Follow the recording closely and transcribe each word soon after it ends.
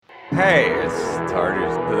Hey, it's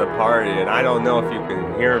Tartar's to the party, and I don't know if you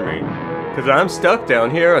can hear me. Because I'm stuck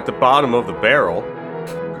down here at the bottom of the barrel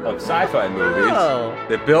of sci-fi movies Oh.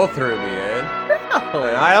 that Bill threw me in. And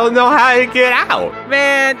No. I don't know how to get out.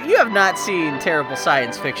 Man, you have not seen terrible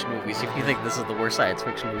science fiction movies if you think this is the worst science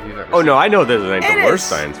fiction movie you've ever Oh, seen. no, I know this ain't It the worst is-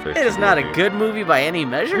 science fiction It is not a movie. good movie by any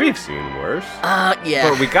measure. We've seen worse. Yeah.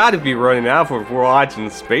 But we gotta be running out if we're watching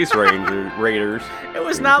Space Raiders. It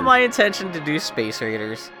was not my intention to do Space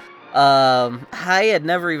Raiders. I had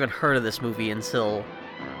never even heard of this movie until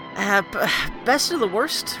Best of the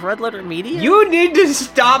Worst, Red Letter Media. You need to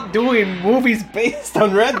stop doing movies based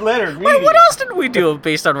on Red Letter Media. Wait, what else did we do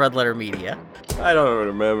based on Red Letter Media? I don't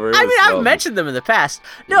remember. It I was mean, I've something. mentioned them in the past.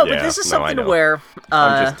 No, but Yeah, this is no, I something know. where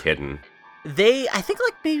I'm just kidding. I think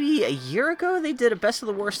like maybe a year ago, they did a Best of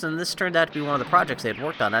the Worst, and this turned out to be one of the projects they had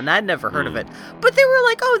worked on, and I'd never heard of it. But they were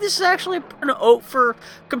like, oh, this is actually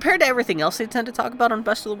compared to everything else they tend to talk about on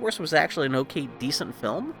Best of the Worst, was actually an okay, decent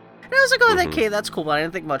film. And I was like, oh, okay, that's cool, but I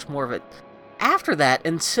didn't think much more of it. After that,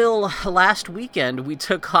 until last weekend, we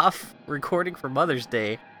took off recording for Mother's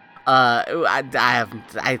Day. As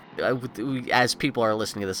people are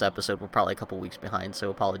listening to this episode, we're probably a couple weeks behind, so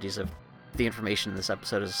apologies if the information in this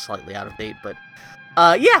episode is slightly out of date, but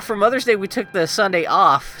for Mother's Day we took the Sunday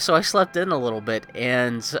off, so I slept in a little bit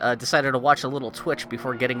and decided to watch a little Twitch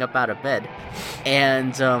before getting up out of bed.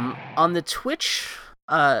 And on the Twitch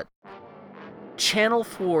channel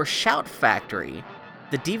for Shout Factory,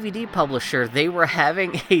 the DVD publisher, they were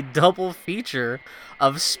having a double feature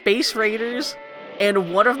of Space Raiders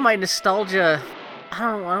and one of my nostalgia, I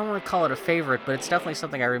don't want to call it a favorite, but it's definitely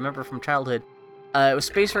something I remember from childhood. It was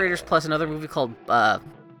Space Raiders plus another movie called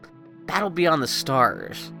Battle Beyond the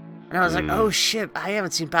Stars. And I was like, oh shit, I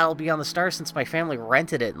haven't seen Battle Beyond the Stars since my family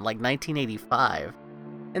rented it in like 1985.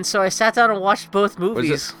 And so I sat down and watched both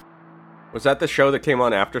movies. Was that the show that came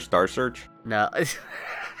on after Star Search? No.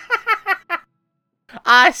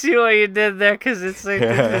 I see what you did there, because it's like...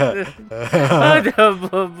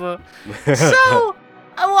 So...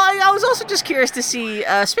 Well, I was also just curious to see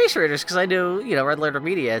Space Raiders, because I knew, Red Letter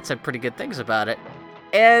Media had said pretty good things about it.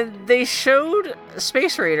 And they showed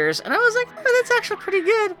Space Raiders, and I was like, oh, that's actually pretty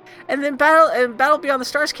good. And then Battle Beyond the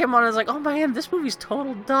Stars came on, and I was like, oh man, this movie's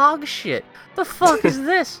total dog shit. The fuck is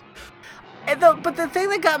this? But the thing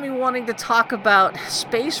that got me wanting to talk about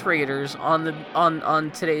Space Raiders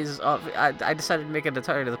on today's... I decided to make it a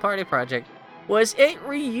Target of the Party project, was it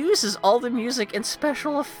reuses all the music and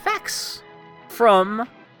special effects from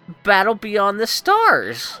Battle Beyond the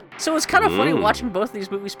Stars. So it's kind of funny watching both of these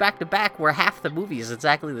movies back to back, where half the movie is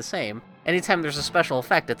exactly the same. Anytime there's a special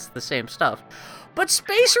effect, it's the same stuff. But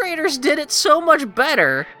Space Raiders did it so much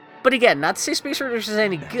better. But again, not to say Space Raiders is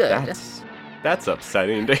any good. That's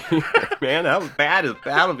upsetting to hear, man. How bad is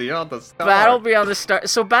Battle Beyond the Stars? Battle Beyond the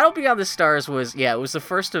Stars. So Battle Beyond the Stars was the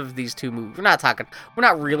first of these two movies. We're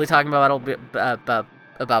not really talking about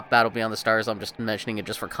Battle Beyond the Stars. I'm just mentioning it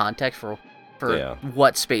just for context for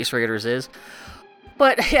what Space Raiders is.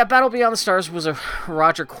 But yeah, Battle Beyond the Stars was a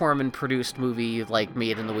Roger Corman produced movie, like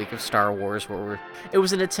made in the wake of Star Wars, it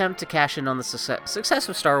was an attempt to cash in on the success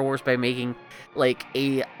of Star Wars by making like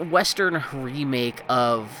a Western remake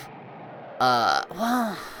of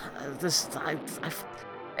it's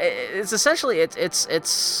essentially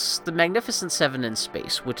it's the Magnificent Seven in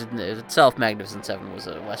space, which in itself, Magnificent Seven was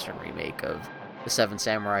a Western remake of the Seven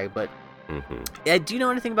Samurai. But do you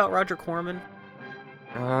know anything about Roger Corman?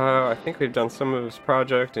 I think we've done some of his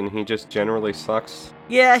project, and he just generally sucks.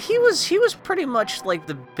 Yeah, he was pretty much like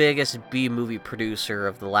the biggest B-movie producer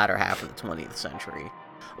of the latter half of the 20th century.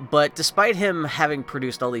 But despite him having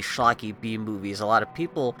produced all these schlocky B-movies, a lot of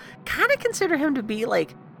people kind of consider him to be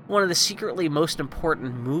like one of the secretly most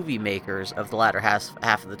important movie makers of the latter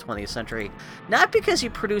half of the 20th century. Not because he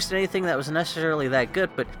produced anything that was necessarily that good,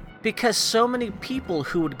 but because so many people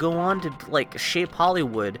who would go on to like shape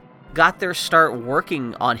Hollywood got their start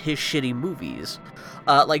working on his shitty movies.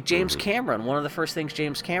 Like James Cameron, one of the first things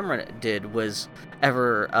James Cameron did was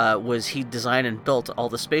he designed and built all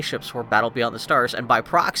the spaceships for Battle Beyond the Stars, and by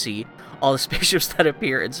proxy, all the spaceships that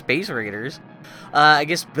appear in Space Raiders. I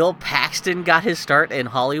guess Bill Paxton got his start in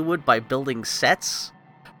Hollywood by building sets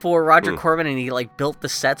for Roger Corman, and he like built the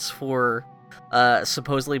sets for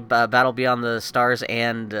supposedly Battle Beyond the Stars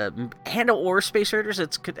and or Space Raiders.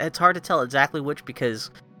 It's hard to tell exactly which,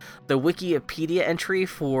 because the Wikipedia entry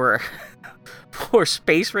for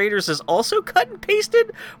Space Raiders is also cut and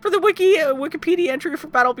pasted for the Wikipedia entry for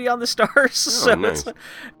Battle Beyond the Stars. So nice.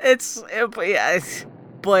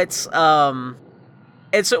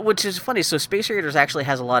 Which is funny. So Space Raiders actually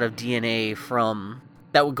has a lot of DNA from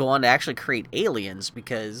that would go on to actually create Aliens,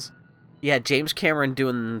 because James Cameron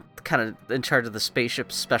doing kind of in charge of the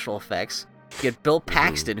spaceship special effects. You had Bill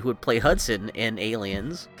Paxton, who would play Hudson in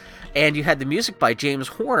Aliens. And you had the music by James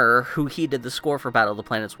Horner, who he did the score for Battle of the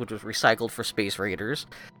Planets, which was recycled for Space Raiders.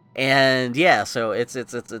 And yeah, so it's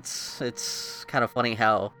kind of funny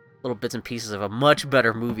how little bits and pieces of a much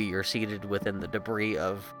better movie are seated within the debris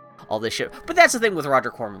of all this shit. But that's the thing with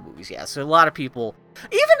Roger Corman movies, yeah. So a lot of people,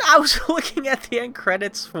 even I was looking at the end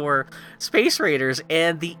credits for Space Raiders,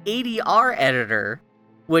 and the ADR editor,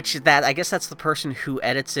 I guess that's the person who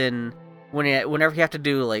edits in whenever you have to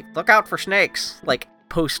do, like, look out for snakes, like,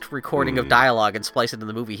 post-recording of dialogue and splice it into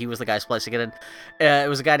the movie. He was the guy splicing it in. It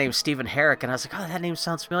was a guy named Stephen Herrick, and I was like, oh, that name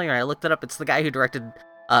sounds familiar. And I looked it up. It's the guy who directed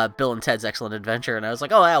Bill and Ted's Excellent Adventure, and I was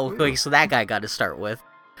like, oh, yeah, well, so that guy got to start with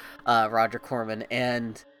Roger Corman.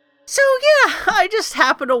 And so, yeah, I just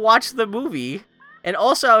happened to watch the movie. And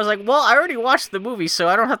also, I was like, well, I already watched the movie, so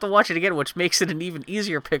I don't have to watch it again, which makes it an even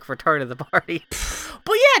easier pick for Tart of the Party.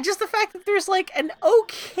 But yeah, just the fact that there's, like, an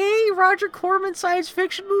okay Roger Corman science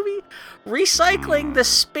fiction movie recycling the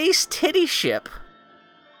space titty ship.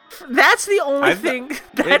 That's the only thing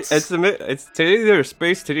that's... It's either a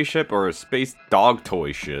space titty ship or a space dog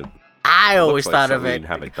toy ship. I always thought of it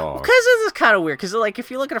have a dog. Because this is kind of weird. Because, like, if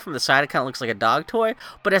you look at it from the side, it kind of looks like a dog toy.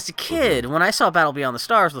 But as a kid, when I saw Battle Beyond the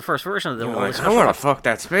Stars, the first version of the I want to fuck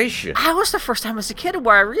that spaceship. That was the first time as a kid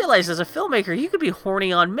where I realized as a filmmaker, you could be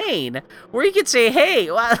horny on main, where you could say, hey,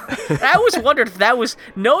 well, I always wondered if that was,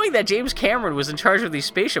 knowing that James Cameron was in charge of these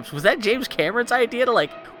spaceships, was that James Cameron's idea to, like,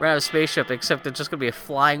 we're gonna have a spaceship, except it's just gonna be a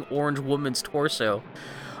flying orange woman's torso?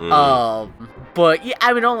 But yeah,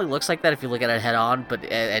 I mean, it only looks like that if you look at it head on, but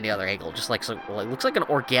at any other angle, just like, so, it looks like an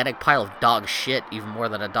organic pile of dog shit, even more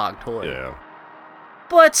than a dog toy. Yeah.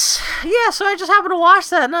 But yeah, so I just happened to watch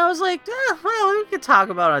that, and I was like, well, we could talk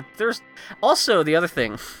about it. There's also the other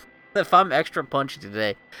thing. If I'm extra punchy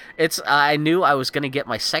today, it's I knew I was gonna get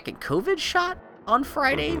my second COVID shot on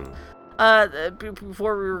Friday.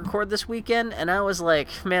 Before we record this weekend, and I was like,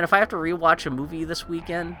 man, if I have to rewatch a movie this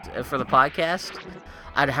weekend for the podcast,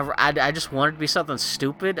 I just want it to be something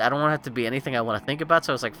stupid. I don't want it to have to be anything I want to think about,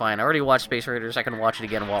 so I was like, fine, I already watched Space Raiders, I can watch it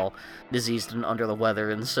again while diseased and under the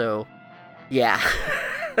weather, and so, yeah.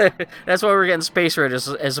 That's why we're getting Space Raiders,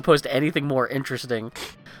 as opposed to anything more interesting.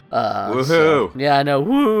 Woohoo! So, yeah, I know,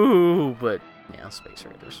 woo, but, yeah, Space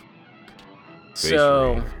Raiders.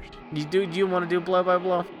 Do you want to do blow by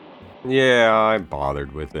blow? Yeah, I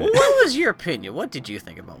bothered with it. What was your opinion? What did you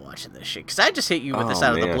think about watching this shit? Because I just hit you with this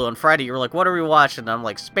out of the blue on Friday. You were like, what are we watching? And I'm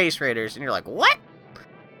like, Space Raiders. And you're like, what?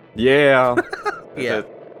 Yeah. Yeah.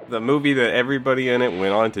 The movie that everybody in it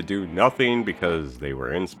went on to do nothing because they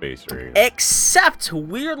were in Space Raiders. Except,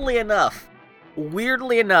 weirdly enough,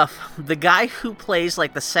 the guy who plays,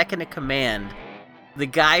 like, the second in command, the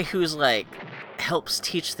guy who's, like, helps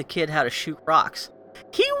teach the kid how to shoot rocks,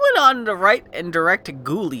 he went on to write and direct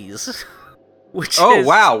Ghoulies, which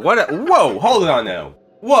wow, whoa, hold on now.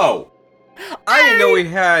 Whoa. I didn't know we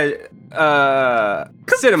had,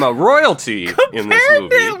 cinema royalty in this movie.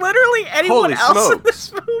 Compared to literally anyone else in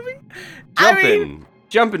this movie.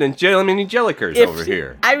 Jumping and jellicers over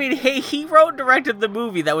here. I mean, hey, he wrote and directed the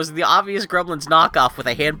movie that was the obvious Gremlins knockoff with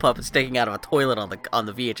a hand puppet sticking out of a toilet on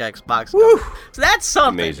the VHX box. Woo. So that's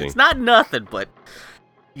something. Amazing. It's not nothing, but...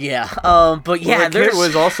 Yeah, but yeah, the kid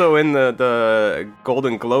was also in the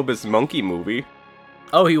Golden Globus monkey movie.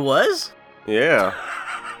 Oh, he was? Yeah.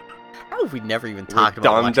 Oh, we never even talked with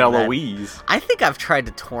about Dom DeLuise. I think I've tried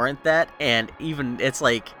to torrent that, and even, it's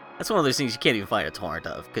like, that's one of those things you can't even find a torrent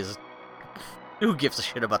of, because who gives a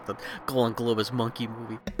shit about the Golden Globus monkey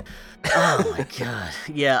movie? Oh my god.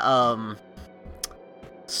 Yeah,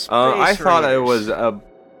 I thought it was a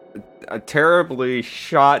terribly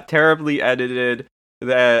shot, terribly edited.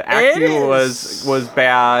 The acting was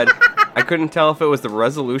bad. I couldn't tell if it was the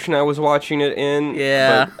resolution I was watching it in.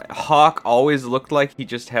 Yeah. But Hawk always looked like he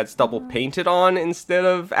just had stubble painted on instead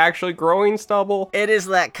of actually growing stubble. It is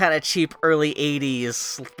that kind of cheap early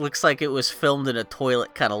 80s, looks like it was filmed in a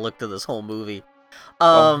toilet kind of look to this whole movie.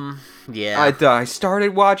 Yeah. I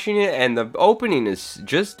started watching it, and the opening is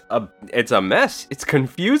just it's a mess. It's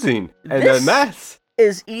confusing and a mess.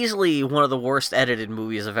 Is easily one of the worst edited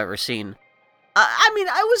movies I've ever seen. I mean,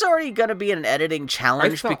 I was already going to be in an editing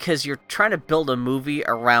challenge because you're trying to build a movie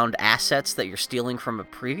around assets that you're stealing from a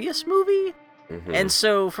previous movie. Mm-hmm. And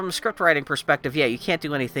so, from a script writing perspective, yeah, you can't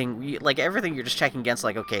do anything. Like, everything you're just checking against,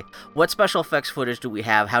 like, okay, what special effects footage do we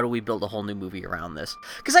have? How do we build a whole new movie around this?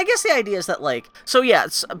 Because I guess the idea is that, like, so yeah,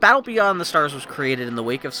 Battle Beyond the Stars was created in the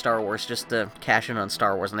wake of Star Wars just to cash in on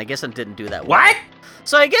Star Wars, and I guess it didn't do that well. What?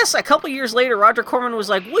 So I guess a couple years later, Roger Corman was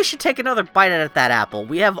like, we should take another bite at that apple.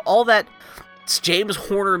 We have all that James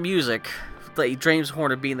Horner music like James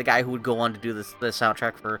Horner being the guy who would go on to do the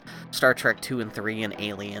soundtrack for Star Trek 2 and 3 and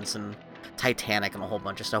Aliens and Titanic and a whole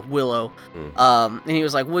bunch of stuff. Willow. And he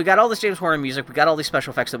was like, well, we got all this James Horner music, we got all these special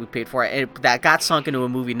effects that we paid for, and that got sunk into a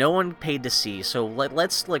movie no one paid to see. So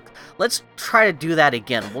let's try to do that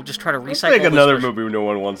again. We'll just try to recycle. Make another movie no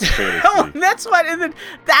one wants to pay to see. Oh, that's what. And then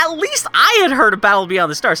at least I had heard of Battle Beyond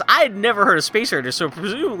the Stars. I had never heard of Space Raiders, so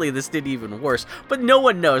presumably this did even worse. But no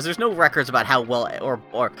one knows. There's no records about how well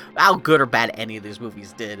or how good or bad any of these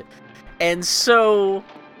movies did. And so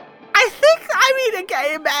I mean,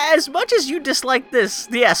 again, as much as you dislike this,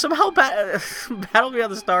 yeah, somehow Battle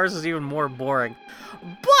Beyond the Stars is even more boring.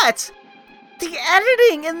 But the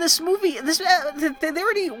editing in this movie, they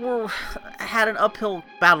already had an uphill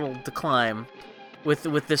battle to climb with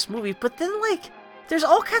this movie. But then, like, there's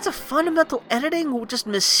all kinds of fundamental editing, just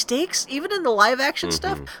mistakes, even in the live action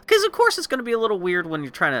stuff. Because of course it's going to be a little weird when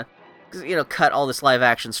you're trying to, cut all this live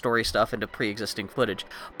action story stuff into pre-existing footage.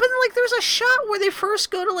 But like, there's a shot where they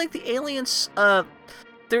first go to like the aliens.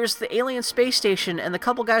 There's the alien space station, and the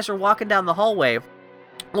couple guys are walking down the hallway.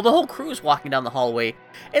 Well, the whole crew is walking down the hallway,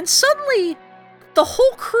 and suddenly, the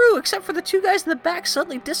whole crew, except for the two guys in the back,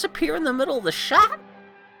 suddenly disappear in the middle of the shot.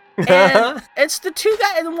 And it's the two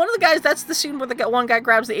guys, and one of the guys. That's the scene where the one guy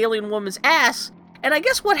grabs the alien woman's ass. And I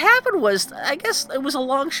guess what happened was, it was a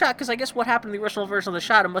long shot, because I guess what happened in the original version of the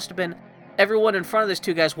shot, it must have been everyone in front of those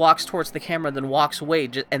two guys walks towards the camera, then walks away,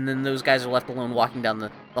 and then those guys are left alone walking down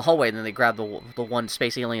the hallway, and then they grab the one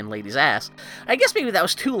space alien lady's ass. I guess maybe that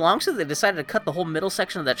was too long, so they decided to cut the whole middle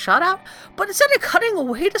section of that shot out, but instead of cutting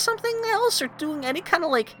away to something else, or doing any kind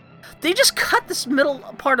of, like, they just cut this middle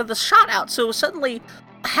part of the shot out, so suddenly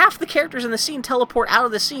half the characters in the scene teleport out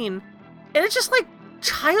of the scene, and it's just, like,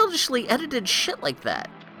 childishly edited shit like that.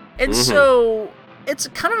 And so it's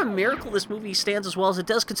kind of a miracle this movie stands as well as it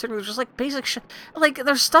does, considering there's just like basic shit, like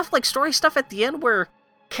there's stuff like story stuff at the end where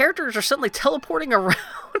characters are suddenly teleporting around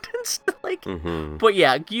and stuff like. But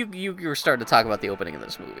yeah, you were starting to talk about the opening of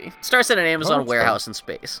this movie. It starts in an Amazon warehouse in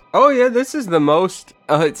space. Oh yeah, this is the most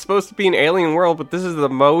it's supposed to be an alien world, but this is the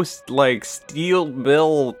most like steel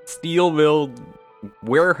mill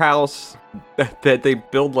warehouse that they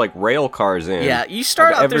build like rail cars in. Yeah, you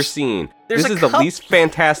start I've ever seen. This is the least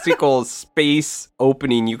fantastical space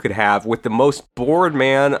opening you could have, with the most bored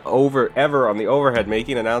man ever on the overhead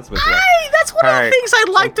making announcements. That's one of the things I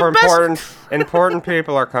like the best. Important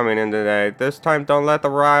people are coming in today. This time, don't let the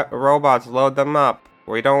robots load them up.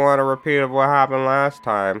 We don't want a repeat of what happened last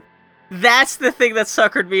time. That's the thing that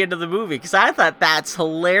suckered me into the movie, because I thought that's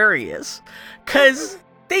hilarious. Because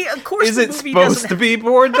of course, is it supposed to be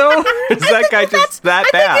bored though? Is that guy just that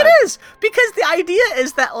bad? I think it is, because the idea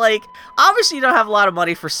is that, like, obviously you don't have a lot of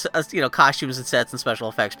money for costumes and sets and special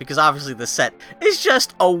effects, because obviously the set is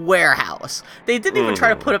just a warehouse. They didn't even try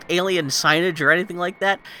to put up alien signage or anything like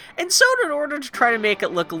that. And so in order to try to make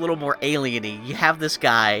it look a little more alien-y, you have this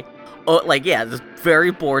guy, this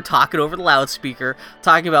very bored, talking over the loudspeaker,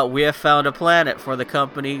 talking about, we have found a planet for the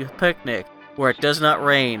company picnic where it does not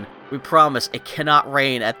rain. We promise it cannot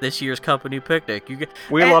rain at this year's company picnic.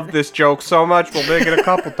 We love this joke so much, we'll make it a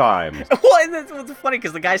couple times. Well, and it's funny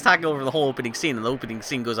because the guy's talking over the whole opening scene, and the opening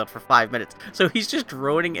scene goes on for 5 minutes. So he's just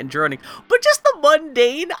droning and droning. But just the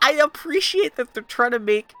mundane, I appreciate that they're trying to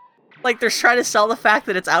make, like, they're trying to sell the fact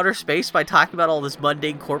that it's outer space by talking about all this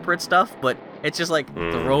mundane corporate stuff, but it's just like,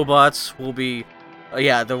 the robots will be...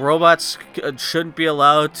 the robots shouldn't be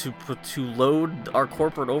allowed to load our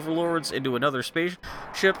corporate overlords into another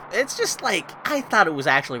spaceship. It's just like, I thought it was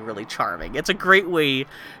actually really charming. It's a great way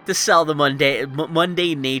to sell the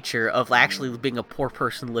mundane nature of actually being a poor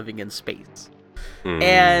person living in space.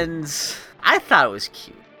 And I thought it was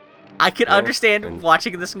cute. I could understand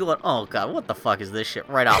watching this and going, oh god, what the fuck is this shit,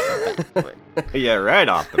 right off the bat. Yeah, right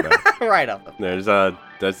off the bat. Right off the bat.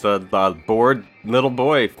 There's a bored little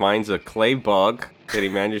boy finds a clay bug that he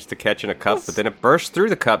manages to catch in a cup, but then it bursts through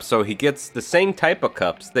the cup, so he gets the same type of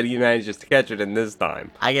cups that he manages to catch it in this time.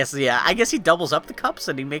 I guess he doubles up the cups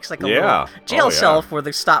and he makes like a little jail cell for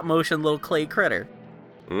the stop motion little clay critter.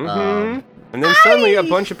 And then suddenly a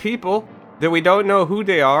bunch of people that we don't know who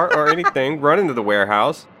they are or anything run into the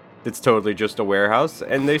warehouse. It's totally just a warehouse,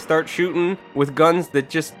 and they start shooting with guns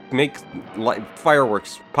that just make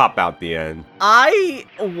fireworks pop out the end. I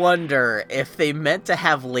wonder if they meant to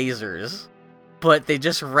have lasers, but they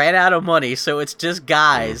just ran out of money, so it's just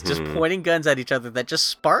guys just pointing guns at each other that just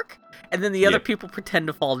spark, and then the other people pretend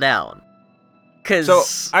to fall down.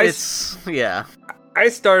 Because I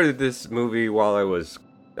started this movie while I was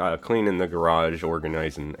cleaning the garage,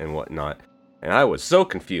 organizing and whatnot. And I was so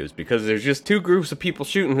confused because there's just two groups of people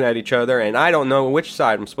shooting at each other, and I don't know which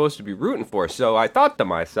side I'm supposed to be rooting for. So I thought to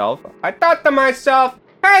myself,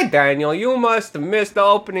 hey Daniel, you must have missed the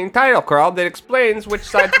opening title crawl that explains which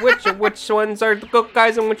side's which and which ones are the good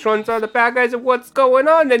guys and which ones are the bad guys and what's going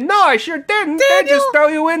on. And no, I sure didn't. They just throw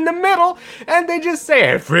you in the middle and they just say,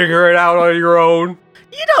 hey, figure it out on your own.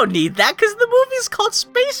 You don't need that because the movie's called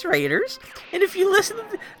Space Raiders, and if you listen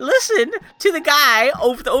to the guy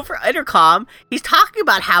over intercom, he's talking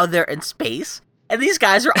about how they're in space, and these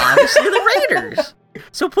guys are obviously the Raiders.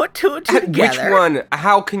 So put two and two together. Which one?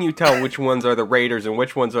 How can you tell which ones are the Raiders and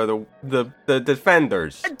which ones are the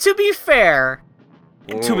Defenders? To be fair,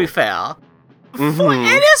 Mm-hmm.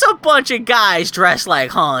 it is a bunch of guys dressed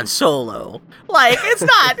like Han Solo. Like it's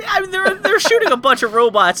not. I mean, they're shooting a bunch of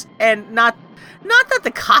robots, and not that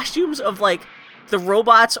the costumes of like the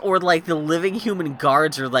robots or like the living human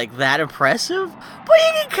guards are like that impressive, but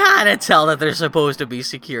you can kind of tell that they're supposed to be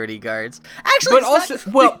security guards. Actually, but also,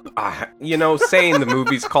 saying the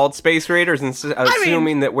movie's called Space Raiders and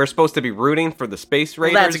assuming that we're supposed to be rooting for the Space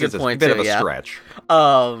Raiders that's a good point is a bit too, of a stretch.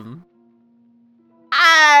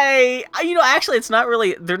 Actually, it's not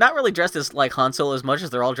really. They're not really dressed as like Han Solo as much as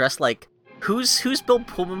they're all dressed like. Who's Bill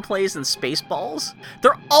Pullman plays in Spaceballs?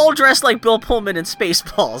 They're all dressed like Bill Pullman in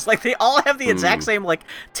Spaceballs. Like they all have the exact same like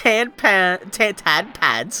tan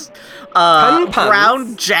pads,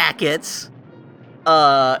 brown jackets,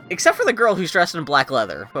 except for the girl who's dressed in black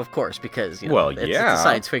leather, of course, because it's a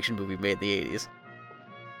science fiction movie made in the 80s.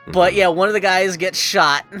 But yeah, one of the guys gets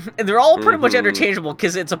shot, and they're all pretty much interchangeable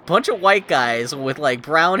because it's a bunch of white guys with like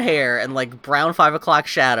brown hair and like brown 5 o'clock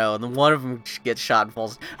shadow, and then one of them gets shot and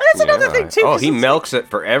falls. And that's another thing too. Oh, he milks it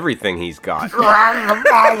for everything he's got. Because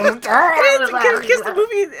the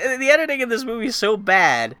movie, the editing in this movie is so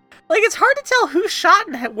bad. Like it's hard to tell who shot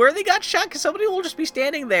and where they got shot because somebody will just be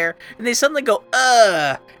standing there and they suddenly go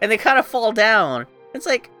and they kind of fall down. It's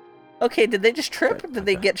like. Okay, did they just trip? Did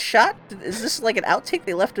they get shot? Is this like an outtake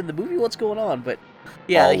they left in the movie? What's going on? But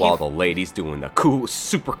yeah, all while the lady's doing the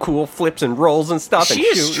super cool flips and rolls and stuff.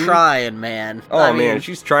 She's trying, man. Oh man,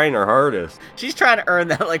 she's trying her hardest. She's trying to earn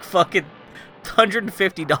that like fucking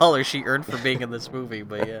 $150 she earned for being in this movie.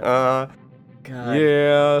 But yeah. God.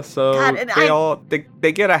 Yeah. So God,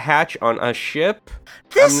 they get a hatch on a ship.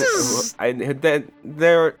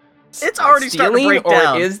 It's already starting to break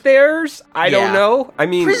down. Or is theirs? I don't know. I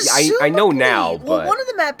mean, I know now, but... Well, one of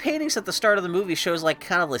the map paintings at the start of the movie shows, like,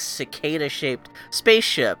 kind of a cicada-shaped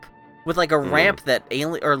spaceship with, like, a ramp that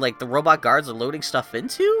the robot guards are loading stuff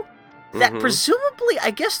into. That presumably,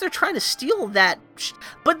 I guess they're trying to steal that...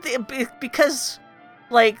 But because...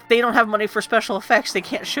 Like, they don't have money for special effects, they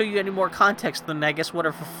can't show you any more context than, I guess,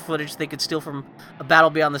 whatever footage they could steal from A Battle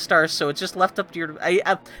Beyond the Stars, so it's just left up to your...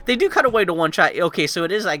 they do cut away to one shot. Okay, so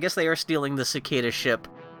it is, I guess they are stealing the cicada ship,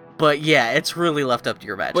 but yeah, it's really left up to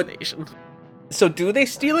your imagination. So do they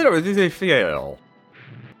steal it, or do they fail?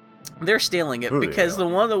 They're stealing it, because the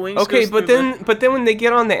one of the wings Okay, but then when they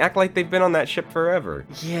get on, they act like they've been on that ship forever.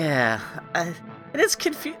 Yeah, and it's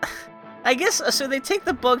confusing. I guess, so they take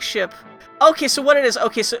the bug ship... Okay, so what it is?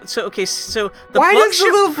 Okay, so the why does the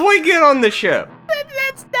little boy get on the ship?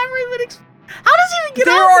 That's never even. How does he even get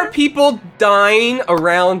on? There are people dying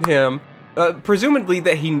around him, presumably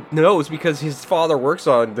that he knows because his father works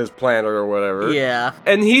on this planet or whatever. Yeah.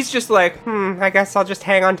 And he's just like, I guess I'll just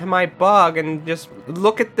hang on to my bug and just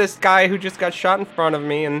look at this guy who just got shot in front of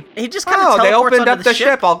me, and he just kind of they opened up the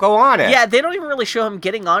ship. I'll go on it. Yeah, they don't even really show him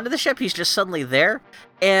getting onto the ship. He's just suddenly there,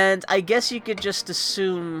 and I guess you could just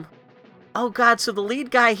assume. Oh god, so the lead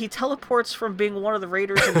guy, he teleports from being one of the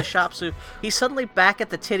raiders in the shop, so he's suddenly back at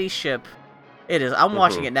the titty ship. It is. I'm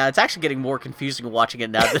watching it now. It's actually getting more confusing watching it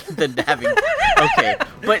now than having... Okay.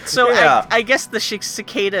 But, so, yeah. I guess the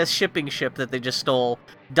cicada shipping ship that they just stole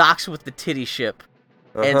docks with the titty ship.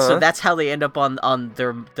 And so that's how they end up on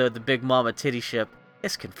the Big Mama titty ship.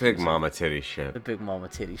 It's confusing. Big Mama titty ship. The Big Mama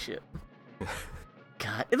titty ship.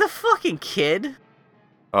 God. The fucking kid.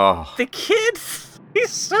 Oh. The kid... He's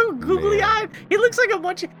so googly-eyed. He looks like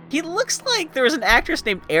He looks like there was an actress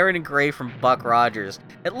named Erin Gray from Buck Rogers.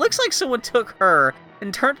 It looks like someone took her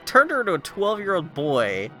and turned her into a 12-year-old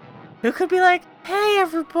boy who could be like, "Hey,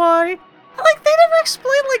 everybody." Like, they never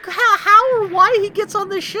explain, like, how or why he gets on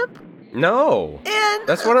the ship. No. And...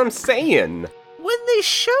 That's what I'm saying. When they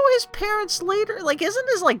show his parents later, like, isn't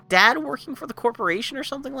his, like, dad working for the corporation or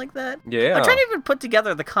something like that? Yeah. I'm trying to even put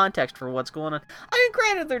together the context for what's going on. I mean,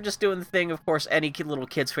 granted, they're just doing the thing, of course, any little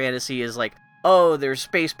kid's fantasy is like, oh, there's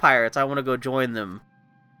space pirates, I want to go join them.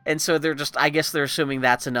 And so they're just, I guess they're assuming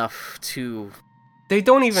that's enough to... They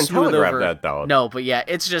don't even telegraph that, though. No, but yeah,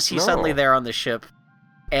 it's just he's suddenly there on the ship.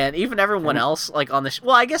 and even everyone else like on the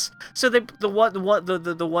well, I guess so. The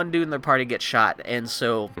one dude in their party gets shot, and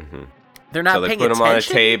so they're not so they paying put attention. him on a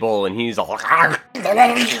table, and he's all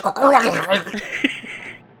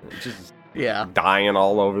just dying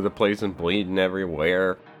all over the place and bleeding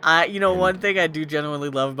everywhere. One thing I do genuinely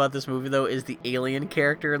love about this movie though is the alien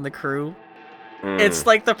character in the crew. It's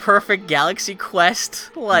like the perfect Galaxy Quest.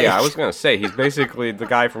 Like, yeah, I was gonna say he's basically the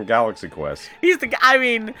guy from Galaxy Quest. He's the guy. I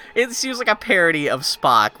mean, it seems like a parody of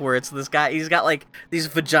Spock, where it's this guy. He's got like these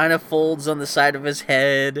vagina folds on the side of his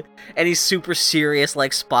head, and he's super serious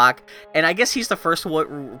like Spock. And I guess he's the first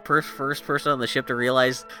person on the ship to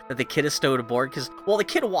realize that the kid is stowed aboard. Because the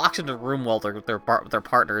kid walks into the room while their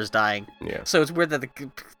partner is dying. Yeah. So it's weird that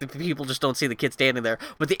the people just don't see the kid standing there,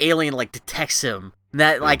 but the alien like detects him.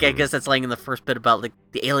 That, like, I guess that's like in the first bit about, like,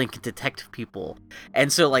 the alien can detect people. And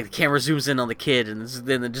so, like, the camera zooms in on the kid, and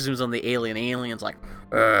then it zooms on the alien. The alien's like,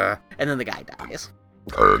 and then the guy dies.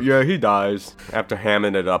 Yeah, he dies after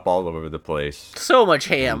hamming it up all over the place. So much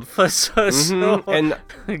ham. And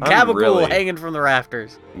Gabagool hanging from the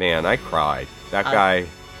rafters. Man, I cried. That guy,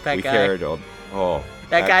 cared. That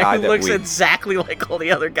guy who looks exactly like all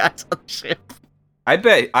the other guys on the ship. I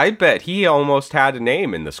bet he almost had a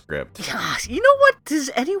name in the script. Gosh, you know what?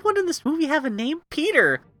 Does anyone in this movie have a name?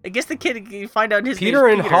 Peter. I guess the kid, you find out his name. Peter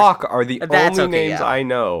and Hawk are the only names I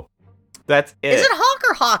know. That's it. Is it Hawk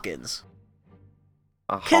or Hawkins?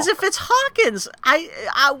 Because if it's Hawkins, I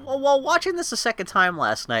while watching this a second time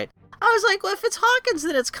last night, I was like, well, if it's Hawkins,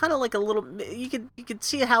 then it's kind of like a little. You could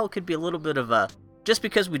see how it could be a little bit of a. Just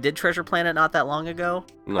because we did Treasure Planet not that long ago,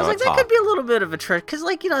 I was like, that could be a little bit of a treasure, because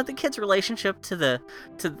like the kid's relationship to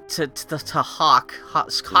Hawk /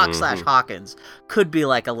 Hawkins could be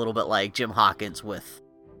like a little bit like Jim Hawkins with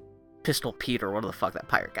Pistol Pete, or what the fuck that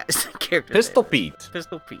pirate guy's character. Pistol Pete.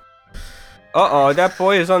 That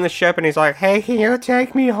boy is on the ship and he's like, "Hey, can you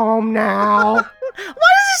take me home now?" Why does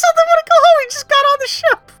he suddenly want to go home? He just got on the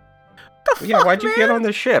ship. Yeah, why'd you get on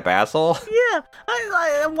the ship, asshole? Yeah,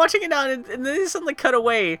 I'm watching it now, and then they suddenly cut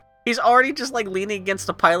away. He's already just like leaning against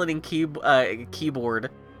the piloting keyboard,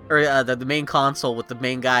 or the main console with the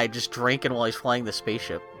main guy just drinking while he's flying the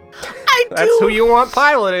spaceship. That's who you want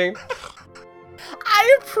piloting.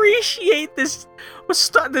 I appreciate this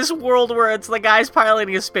world where it's the guy's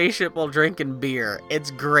piloting a spaceship while drinking beer.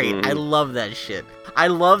 It's great. I love that shit. I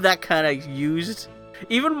love that kind of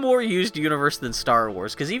even more used universe than Star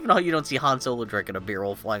Wars, because even though you don't see Han Solo drinking a beer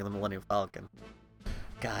while flying the Millennium Falcon.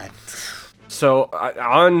 God. So,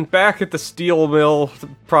 on back at the steel mill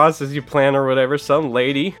processing plant or whatever, some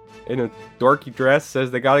lady in a dorky dress says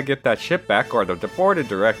they gotta get that ship back or the board of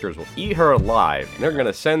directors will eat her alive. And they're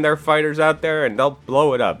gonna send their fighters out there and they'll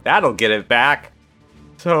blow it up. That'll get it back.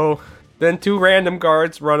 So, then 2 random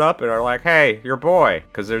guards run up and are like, "Hey, your boy,"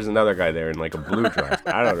 because there's another guy there in like a blue dress.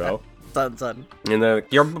 I don't know. Son. And they're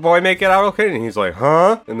like, "Your boy make it out okay?" And he's like,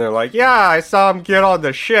 "Huh?" And they're like, "Yeah, I saw him get on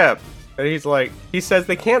the ship." And he's like, he says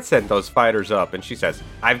they can't send those fighters up. And she says,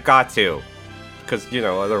 "I've got to." Because,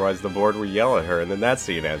 otherwise the board will yell at her. And then that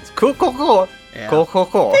scene ends. Cool. Yeah.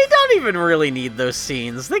 Cool. They don't even really need those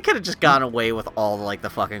scenes. They could have just gone away with all the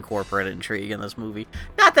fucking corporate intrigue in this movie.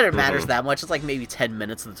 Not that it matters that much. It's like maybe 10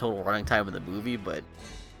 minutes of the total running time of the movie, but...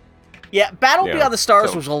 Yeah, Battle Beyond the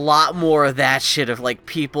Stars was a lot more of that shit of, like,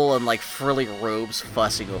 people in, like, frilly robes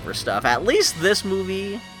fussing over stuff. At least this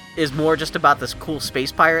movie is more just about this cool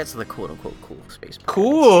space pirates, the quote-unquote cool space pirates.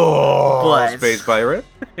 Cool space pirate?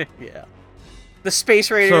 Yeah. The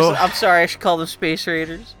Space Raiders, I'm sorry, I should call them Space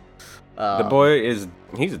Raiders. The boy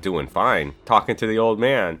he's doing fine, talking to the old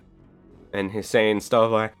man. And he's saying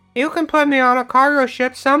stuff like, "You can put me on a cargo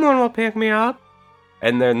ship, someone will pick me up."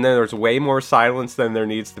 And then there's way more silence than there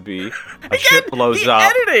needs to be. A ship blows up.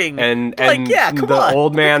 Editing. And the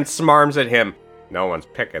old man smarms at him. "No one's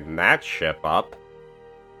picking that ship up."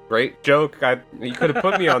 Great joke. You could have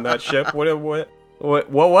put me on that ship. What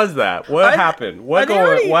was that? What happened? What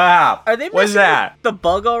happened? Are they What's that? The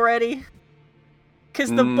bug already? Because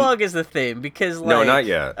the bug is the thing. Because no, not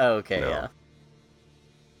yet. Oh, okay, no. Yeah.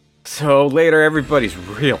 So later, everybody's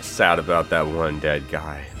real sad about that one dead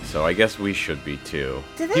guy. So I guess we should be too.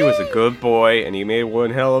 He was a good boy, and he made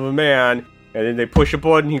one hell of a man. And then they push a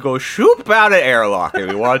button, and he goes shoop out of airlock, and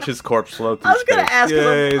we watch his corpse float through space. I was gonna ask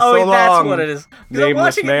him. That's what it is.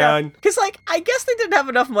 Nameless man. Because I guess they didn't have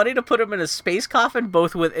enough money to put him in a space coffin,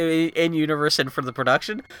 both in universe and for the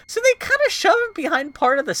production. So they kind of shove him behind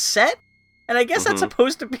part of the set, and I guess that's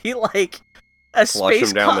supposed to be like a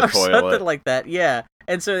space coffin or something like that. Yeah.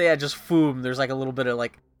 And so just boom. There's like a little bit of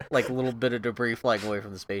like a little bit of debris flying away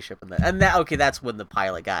from the spaceship, and that's when the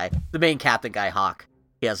pilot guy, the main captain guy, Hawk,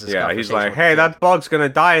 he has this Yeah, conversation he's like, with hey, the kid. that bug's gonna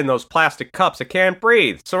die in those plastic cups. It can't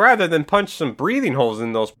breathe. So rather than punch some breathing holes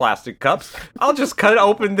in those plastic cups, I'll just cut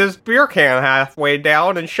open this beer can halfway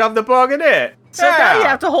down and shove the bug in it. So now you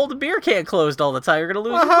have to hold the beer can closed all the time. You're gonna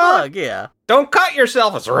lose your bug. Yeah. Don't cut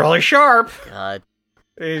yourself. It's really sharp. God.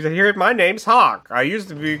 Here, my name's Hawk. I used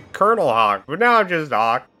to be Colonel Hawk, but now I'm just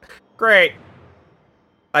Hawk. Great.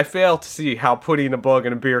 I fail to see how putting a bug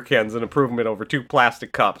in a beer can is an improvement over 2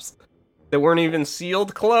 plastic cups that weren't even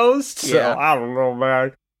sealed closed. So, Yeah. I don't know,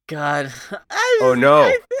 man. God. Oh, no.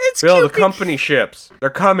 It's Bill, the cute. company ships. They're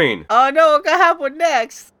coming. Oh no, I'm gonna have one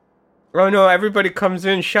next. Oh no, everybody comes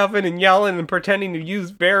in shoving and yelling and pretending to use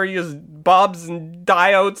various bulbs and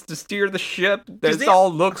diodes to steer the ship. This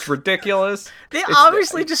all looks ridiculous. They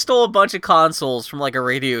obviously just stole a bunch of consoles from like a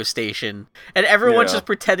radio station, and everyone's Yeah. just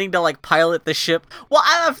pretending to like pilot the ship. Well,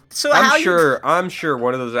 I'm sure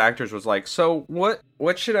one of those actors was like, so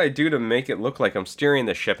what should I do to make it look like I'm steering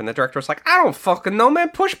the ship? And the director was like, I don't fucking know, man.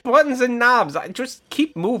 Push buttons and knobs. I just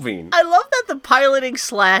keep moving. I love that the piloting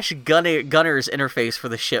 / gunner's interface for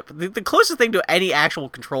the ship. The closest thing to any actual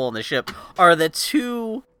control on the ship are the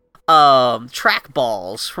 2 track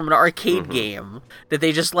balls from an arcade game that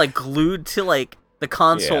they just like glued to like the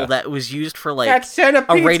console that was used for like that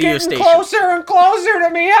centipede's a radio getting station. closer and closer to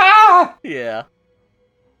me. Ah! Yeah.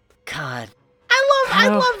 God. I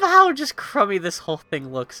love how just crummy this whole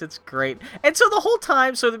thing looks. It's great. And so the whole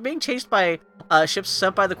time, so they're being chased by ships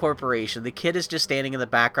sent by the corporation. The kid is just standing in the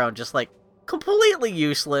background, just like completely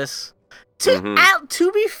useless.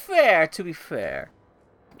 To be fair,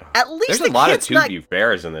 at least There's a lot of to be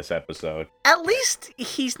fairs in this episode. At least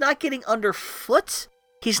he's not getting underfoot.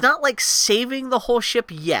 He's not like saving the whole ship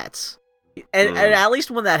yet. And at least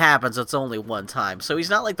when that happens, it's only one time. So he's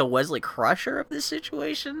not like the Wesley Crusher of this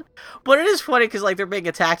situation. But it is funny because like they're being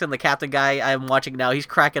attacked, and the captain guy I'm watching now, he's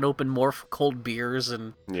cracking open more cold beers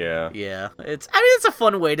and yeah. It's a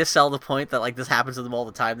fun way to sell the point that like this happens to them all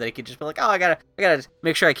the time. That he could just be like, oh, I gotta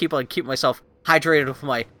make sure I keep myself hydrated with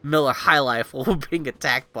my Miller High Life while being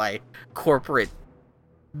attacked by corporate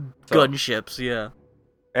gunships. Yeah.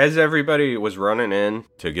 As everybody was running in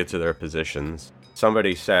to get to their positions,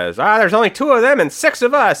 somebody says, there's only 2 of them and 6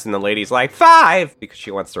 of us. And the lady's like, 5! Because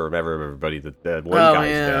she wants to remember everybody that one guy's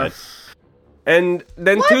dead. And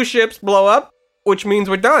then 2 ships blow up, which means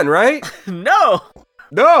we're done, right? No!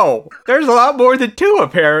 No! There's a lot more than 2,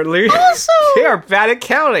 apparently. Also... They are bad at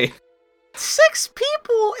counting. 6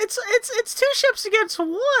 people! It's 2 ships against 1!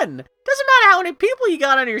 Doesn't matter how many people you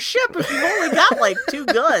got on your ship if you've only got, like, 2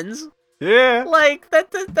 guns. Yeah. Like,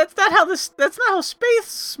 that's not how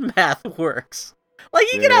space math works. Like,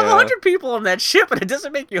 you can have 100 people on that ship, and it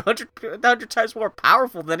doesn't make you 100 times more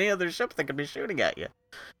powerful than any other ship that could be shooting at you.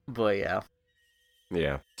 But, yeah.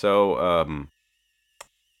 Yeah. So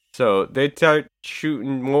they start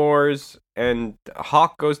shooting wars, and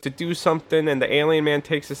Hawk goes to do something, and the alien man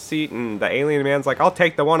takes a seat, and the alien man's like, I'll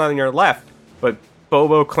take the one on your left. But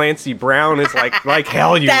Bobo Clancy Brown is like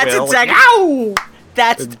hell you That's will. exactly... Ow!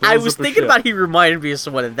 I was thinking about he reminded me of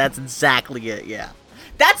someone, and that's exactly it, yeah.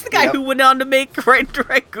 That's the guy who went on to make Right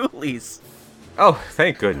Direct Ghoulies. Oh,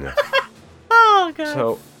 thank goodness. Oh, God.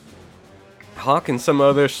 So, Hawk and some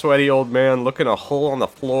other sweaty old man look in a hole on the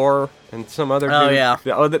floor, and some other dude...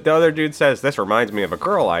 The other dude says, this reminds me of a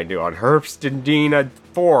girl I knew on Herbstendina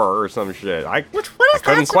 4 or some shit. I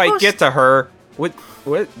couldn't quite get to her. What?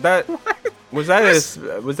 Was that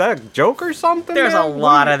a joke or something? There's a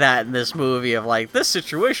lot of that in this movie of like, this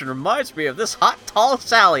situation reminds me of this hot, tall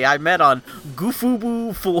Sally I met on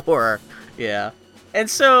Goofubu 4. Yeah. And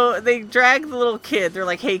so they drag the little kid. They're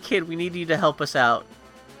like, hey kid, we need you to help us out.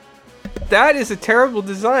 That is a terrible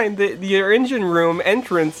design. Your engine room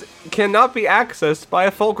entrance cannot be accessed by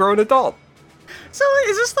a full-grown adult. So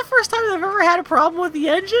is this the first time they've ever had a problem with the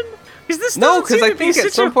engine? No, because I think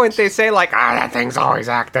at some point they say like, that thing's always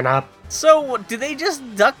acting up. So, do they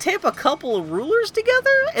just duct tape a couple of rulers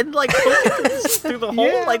together and, like, poke it through the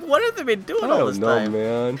hole? Like, what have they been doing all this time? I don't know,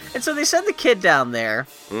 man. And so they send the kid down there.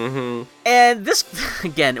 Mm-hmm. And this,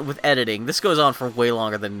 again, with editing, this goes on for way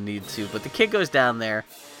longer than it needs to, but the kid goes down there.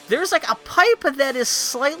 There's, like, a pipe that is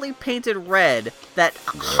slightly painted red that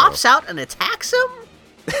hops out and attacks him.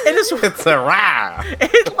 And it's a rat.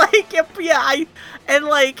 And,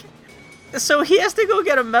 like, so he has to go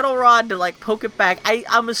get a metal rod to, like, poke it back.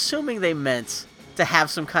 I'm assuming they meant to have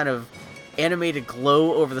some kind of animated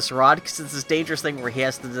glow over this rod, because it's this dangerous thing where he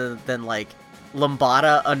has to then, like,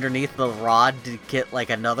 lambada underneath the rod to get, like,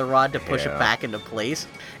 another rod to push it back into place.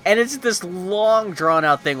 And it's this long,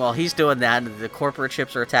 drawn-out thing while he's doing that, and the corporate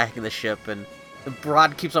ships are attacking the ship, and The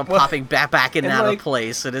rod keeps on popping back in and out like, of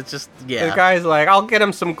place, and it's just, The guy's like, I'll get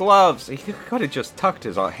him some gloves. He could have just tucked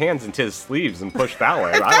his hands into his sleeves and pushed that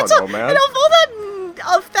way. I don't know, man. And of all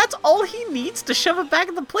that, if that's all he needs to shove it back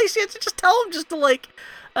in the place, you have to just tell him just to, like,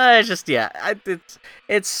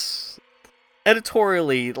 it's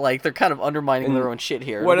editorially, like, they're kind of undermining their own shit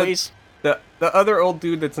here. The other old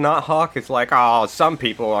dude that's not Hawk is like, oh, some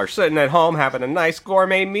people are sitting at home having a nice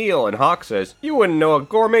gourmet meal. And Hawk says, you wouldn't know a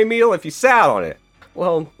gourmet meal if you sat on it.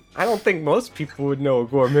 Well, I don't think most people would know a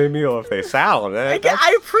gourmet meal if they sat on it.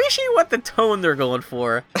 I appreciate what the tone they're going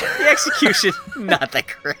for. The execution, not that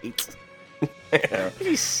great. Yeah.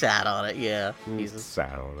 He sat on it, yeah. He's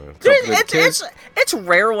sat on it. Dude, it's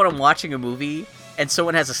rare when I'm watching a movie and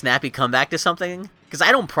someone has a snappy comeback to something, because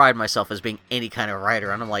I don't pride myself as being any kind of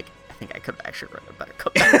writer, and I'm like, I think I could have actually written a better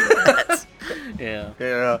comeback than that.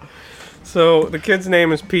 Yeah. So the kid's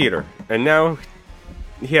name is Peter, and now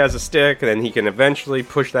he has a stick, and then he can eventually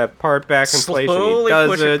push that part back in place, and he does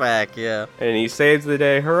push it back, yeah. And he saves the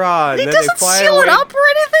day, hurrah! He and then doesn't they fly seal away. it up or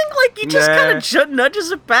anything. Like, he just Nah. kind of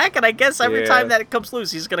nudges it back, and I guess every time that it comes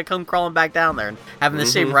loose, he's gonna come crawling back down there and having the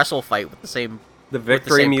same wrestle fight with the same. The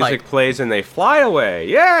victory music pipe. plays, and they fly away.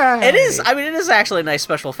 Yeah, It is. I mean, it is actually a nice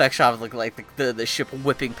special effects shot of like the ship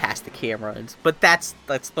whipping past the camera. But that's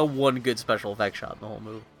the one good special effects shot in the whole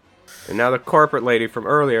movie. And now the corporate lady from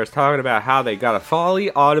earlier is talking about how they got a fully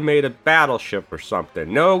automated battleship or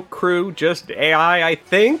something. No crew, just AI, I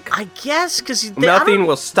think. I guess, because Nothing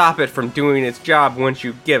will stop it from doing its job once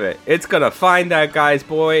you give it. It's gonna find that guy's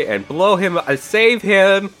boy and blow him, save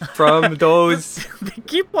him from those. They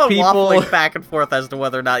keep on people. waffling back and forth as to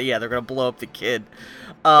whether or not, they're gonna blow up the kid.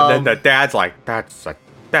 And then the dad's like,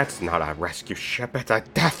 that's not a rescue ship, it's a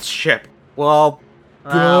death ship. Well,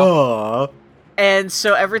 duh. And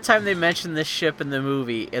so every time they mention this ship in the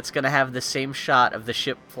movie, it's going to have the same shot of the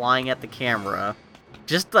ship flying at the camera.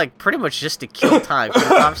 Just like pretty much just to kill time.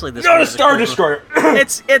 Obviously, this not a Star Destroyer.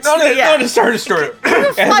 It's not a Star Destroyer.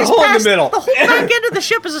 It has a hole in the middle. The whole back end of the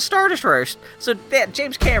ship is a Star Destroyer. So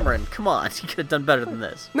James Cameron, come on, he could have done better than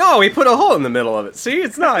this. No, he put a hole in the middle of it. See,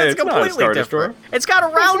 it's not. It's completely not a Star different. Destroyer. It's got a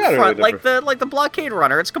round really front, different. like the blockade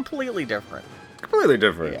runner. It's completely different. Completely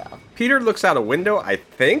different. Yeah. Peter looks out a window. I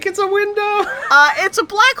think it's a window. It's a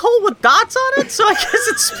black hole with dots on it, so I guess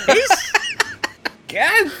it's space.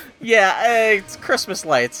 Yes. Yeah, it's Christmas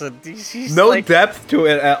lights. And he's No like, depth to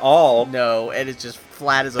it at all. no, and it's just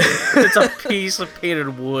flat as it's a piece of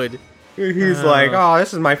painted wood. He's like, oh,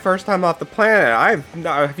 this is my first time off the planet.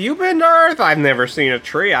 Have you been to Earth? I've never seen a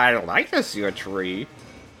tree. I'd like to see a tree.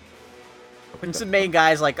 And the main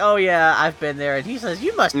guy's like, oh yeah, I've been there, and he says,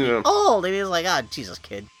 you must be old, and he's like, ah, Jesus,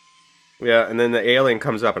 kid. Yeah, and then the alien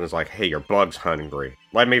comes up and is like, hey, your bug's hungry.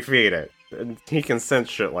 Let me feed it. And he can sense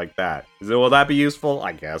shit like that. Will that be useful?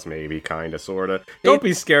 I guess maybe, kinda, sorta. Don't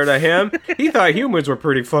be scared of him. He thought humans were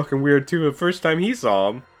pretty fucking weird too the first time he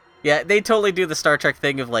saw them. Yeah, they totally do the Star Trek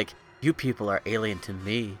thing of like, you people are alien to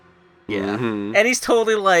me. Yeah. Mm-hmm. And he's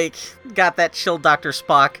totally like, got that chill Dr.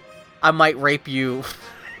 Spock, I might rape you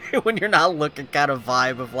when you're not looking kind of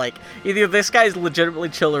vibe of like, either this guy's legitimately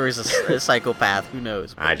chill or he's a psychopath, who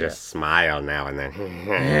knows. But I just smile now and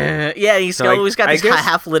then. yeah, he's So, always got I these guess-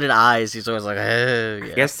 half-lidded eyes. He's always like, yeah. I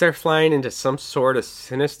guess they're flying into some sort of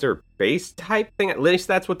sinister base type thing. At least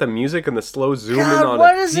that's what the music and the slow zoom God, in on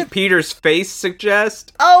what is it? Peter's face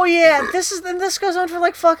suggest. Oh yeah, this goes on for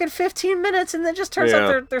like fucking 15 minutes, and then just turns Yeah.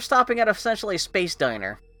 out they're stopping at essentially a space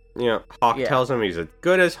diner. Yeah, Hawk Yeah. tells him he's as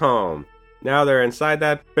good as home. Now they're inside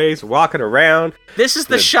that base, walking around. This is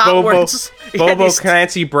the Yeah, shot where it's Bobo these-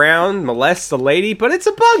 Clancy Brown molests the lady, but it's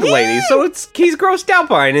a bug lady, so he's grossed out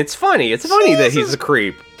by it, and it's funny. It's funny that he's Jesus. a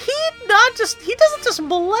creep. he doesn't just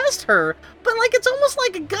molest her, but like it's almost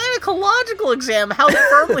like a gynecological exam how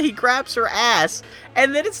firmly he grabs her ass,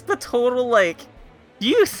 and then it's the total like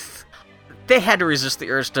youth. They had to resist the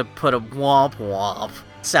urge to put a womp womp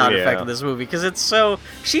sound effect Yeah. in this movie because it's so.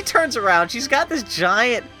 She turns around, she's got this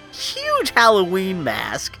giant, huge Halloween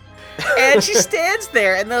mask. And she stands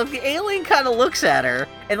there, and the alien kind of looks at her,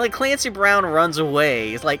 and like Clancy Brown runs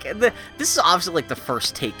away. It's like this is obviously like the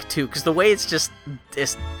first take too, because the way it's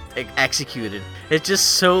executed, it's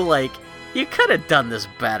just so like you could have done this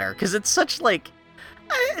better, because it's such like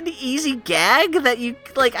an easy gag that you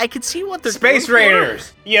like. I could see what they're Space going for.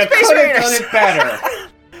 Raiders! You Space could have Raiders. done it better!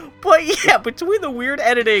 But yeah, between the weird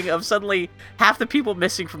editing of suddenly half the people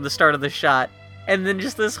missing from the start of the shot, and then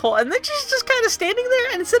just this whole, and then she's just kind of standing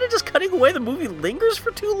there, and instead of just cutting away, the movie lingers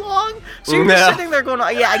for too long. So you're just No. sitting there going, oh,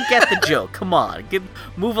 yeah, I get the joke. Come on,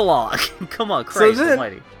 move along. Come on, Christ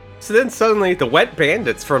almighty. So then suddenly the wet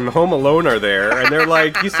bandits from Home Alone are there, and they're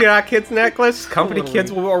like, you see that kid's necklace? Company Totally.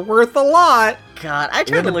 kids are worth a lot. God, I And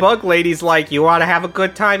tried then to the look, bug lady's like, "You want to have a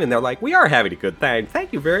good time?" And they're like, "We are having a good time.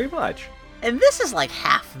 Thank you very much." and this is like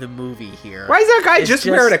half the movie here. Why is that guy It's just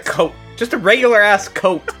wearing a coat? Just a regular ass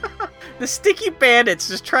coat. The sticky bandits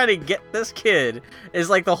just trying to get this kid is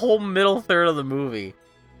like the whole middle third of the movie.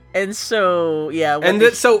 And so, yeah.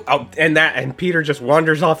 And Peter just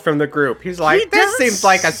wanders off from the group. He's like, "This seems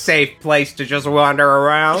like a safe place to just wander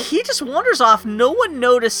around." He just wanders off. No one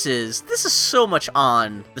notices. This is so much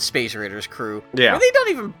on the Space Raiders crew. Yeah. Where they don't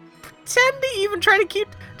even pretend to even try to keep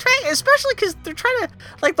track, especially because they're trying to,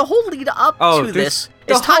 like, the whole lead up to this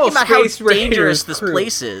is talking about how dangerous this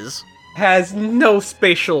place is. Has no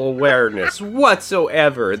spatial awareness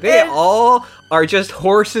whatsoever. They all are just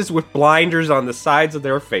horses with blinders on the sides of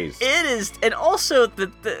their face. It is, and also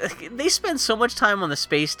they spend so much time on the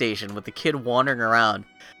space station with the kid wandering around.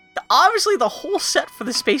 Obviously, the whole set for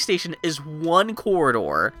the space station is one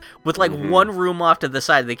corridor with like one room off to the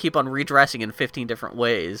side. They keep on redressing in 15 different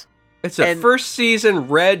ways. It's a first season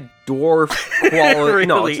Red Dwarf quality. Really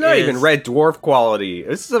no, it's not is. even Red Dwarf quality.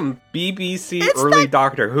 It's some BBC early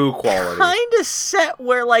Doctor Who quality. Kind of set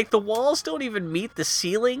where like the walls don't even meet the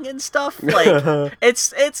ceiling and stuff. Like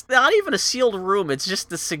it's not even a sealed room. It's just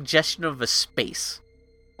the suggestion of a space.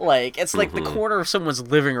 Like it's like the corner of someone's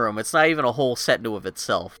living room. It's not even a whole set into of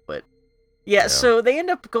itself. But yeah, so they end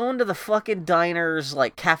up going to the fucking diner's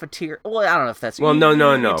like cafeteria. Well, I don't know if that's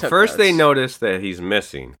no. First they notice that he's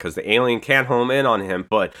missing because the alien can't home in on him,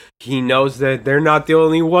 but he knows that they're not the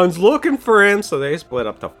only ones looking for him, so they split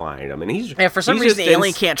up to find him. And for some reason the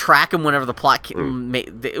alien can't track him whenever the plot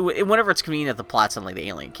whenever it's convenient the plot, suddenly the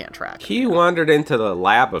alien can't track him. He wandered into the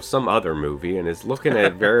lab of some other movie and is looking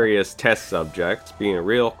at various test subjects, being a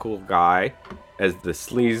real cool guy as the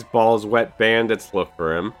sleazeballs wet bandits look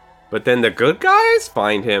for him. But then the good guys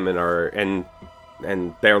find him and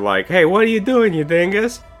they're like, "Hey, what are you doing, you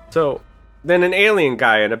dingus?" So then an alien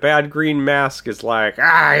guy in a bad green mask is like,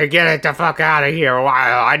 "Get it the fuck out of here.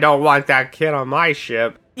 I don't want that kid on my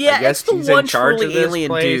ship." Yeah, I guess it's the he's one in charge truly of this alien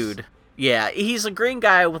place. dude. Yeah, he's a green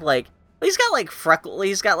guy with like he's got like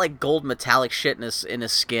he's got like gold metallic shit in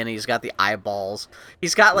his skin. He's got the eyeballs.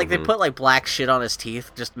 He's got like they put like black shit on his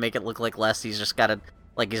teeth just to make it look like less. He's just got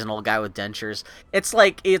like he's an old guy with dentures. It's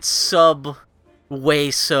like it's sub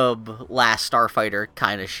Last Starfighter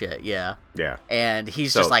kind of shit, yeah. Yeah. And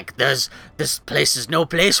he's just like, this place is no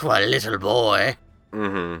place for a little boy.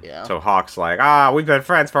 Mm-hmm. Yeah. So Hawk's like, we've been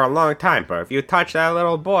friends for a long time, but if you touch that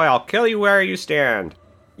little boy, I'll kill you where you stand.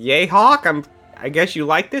 Yay, Hawk? I guess you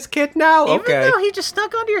like this kid now? Even okay. though he just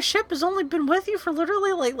snuck onto your ship, has only been with you for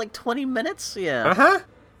literally like 20 minutes? Yeah. Uh-huh.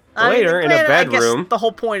 Later, in a bedroom. I guess the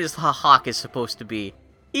whole point is how Hawk is supposed to be.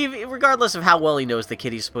 Even, regardless of how well he knows the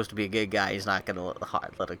kid, he's supposed to be a good guy. He's not going to let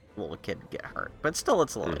a little kid get hurt. But still,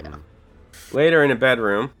 it's a little, yeah. Later in a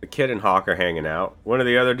bedroom, the kid and Hawk are hanging out. One of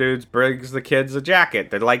the other dudes brings the kids a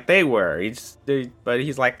jacket that like they wear. But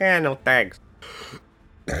he's like, no thanks.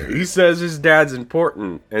 He says his dad's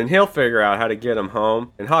important, and he'll figure out how to get him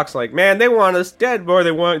home. And Hawk's like, man, they want us dead, boy.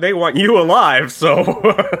 They want you alive, so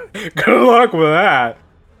good luck with that.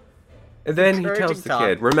 And then he tells the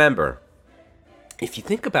kid, remember, if you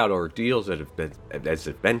think about ordeals as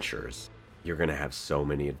adventures, you're going to have so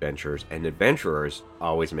many adventures, and adventurers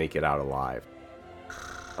always make it out alive.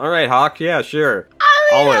 All right, Hawk, yeah, sure. I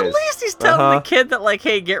mean, always. At least he's telling the kid that, like,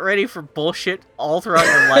 hey, get ready for bullshit all throughout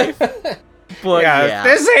your life. But yeah,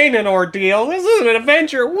 this ain't an ordeal. This is an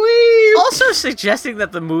adventure. Whee! Also suggesting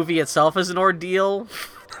that the movie itself is an ordeal.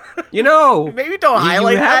 You know, maybe don't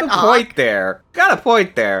highlight that. You have a point there. Got a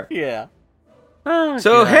point there. Yeah. Oh,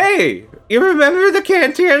 so, God. hey, you remember the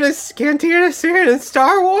Cantina scene in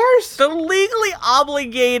Star Wars? The legally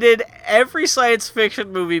obligated every science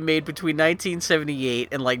fiction movie made between 1978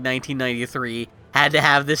 and like 1993 had to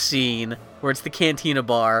have this scene where it's the cantina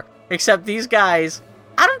bar. Except these guys,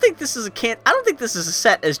 I don't think this is a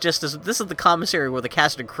set as just as this is the commissary where the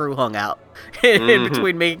cast and crew hung out in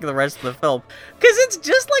between making the rest of the film. Because it's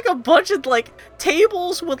just like a bunch of like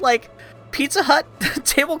tables with like Pizza Hut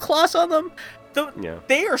tablecloths on them.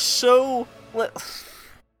 They are so...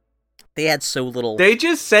 They had so little... They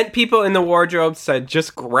just sent people in the wardrobe, said,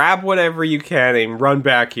 just grab whatever you can and run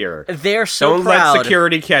back here. They're so Don't proud. let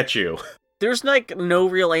security catch you. There's, like, no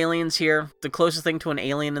real aliens here. The closest thing to an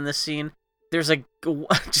alien in this scene, there's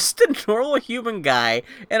just a normal human guy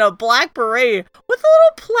in a black beret with a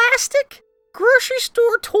little plastic grocery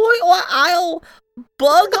store toy aisle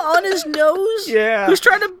bug on his nose. Yeah. Who's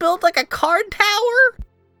trying to build, like, a card tower.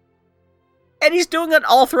 And he's doing it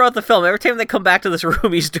all throughout the film. Every time they come back to this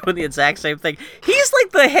room, he's doing the exact same thing. He's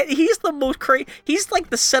like he's the most crazy. He's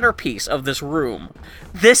like the centerpiece of this room.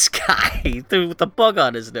 This guy with the bug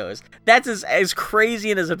on his nose. That's as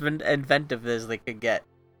crazy and as inventive as they could get.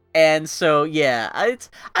 And so, yeah,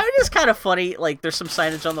 it's kind of funny. Like, there's some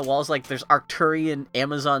signage on the walls, like there's Arcturian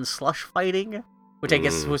Amazon slush fighting, which I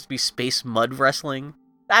guess is supposed to be space mud wrestling.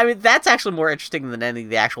 I mean, that's actually more interesting than any of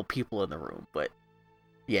the actual people in the room, but.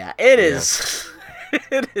 Yeah, it is.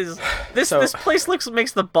 It is. This place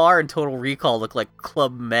makes the bar in Total Recall look like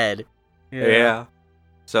Club Med. Yeah.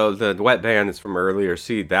 So the wet bandits from earlier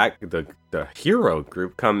see that the hero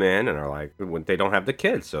group come in and are like, when they don't have the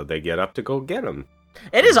kids, so they get up to go get them.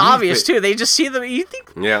 It is obvious too. They just see them. You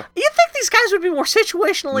think these guys would be more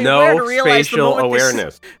situationally aware to realize the moment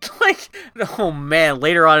awareness. Oh man!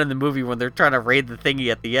 Later on in the movie, when they're trying to raid the thingy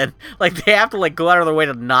at the end, like they have to like go out of their way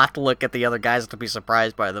to not look at the other guys to be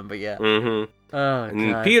surprised by them. But yeah. Mm-hmm. Oh,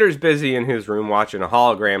 and God. Peter's busy in his room watching a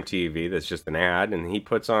hologram TV that's just an ad, and he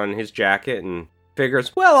puts on his jacket and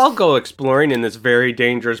figures, well, I'll go exploring in this very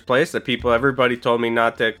dangerous place that everybody told me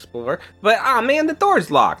not to explore. But man, the door's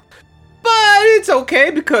locked. But it's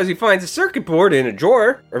okay because he finds a circuit board in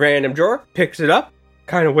a random drawer, picks it up,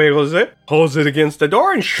 kind of wiggles it, holds it against the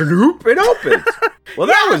door, and shloop, it opens. Well,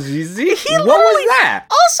 that was easy. What was that?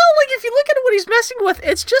 Also, like, if you look at what he's messing with,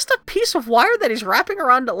 it's just a piece of wire that he's wrapping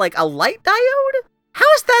around like a light diode. How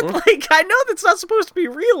is that, like, I know that's not supposed to be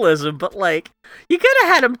realism, but, like, you could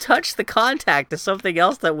have had him touch the contact to something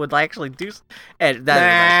else that would actually do... And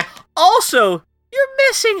that Also, you're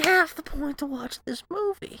missing half the point to watch this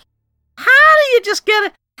movie. How do you just get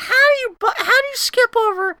it? How do you skip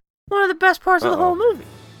over one of the best parts of the whole movie?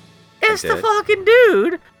 It's the fucking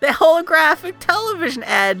dude, the holographic television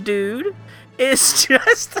ad dude, is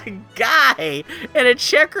just a guy in a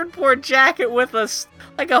checkerboard jacket with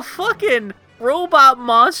a fucking robot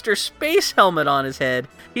monster space helmet on his head.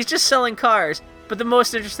 He's just selling cars. But the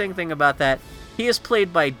most interesting thing about that, he is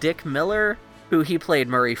played by Dick Miller, who he played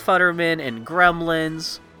Murray Futterman in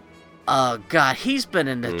Gremlins. Oh, God, he's been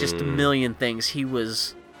in just a million things. He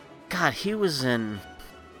was in...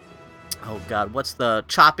 Oh, God, what's the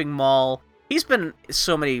Chopping Mall? He's been in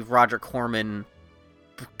so many Roger Corman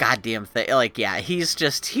goddamn thing. Like, yeah, he's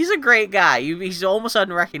a great guy. He's almost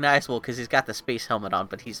unrecognizable because he's got the space helmet on,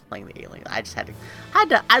 but he's playing the alien.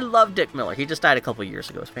 I love Dick Miller. He just died a couple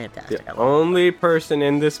years ago. It's fantastic. The only person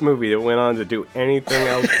in this movie that went on to do anything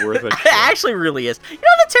else worth a shit. It actually really is. You know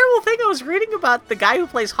the terrible thing I was reading about the guy who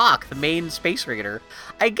plays Hawk, the main space raider?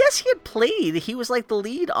 I guess he was like the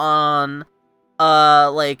lead on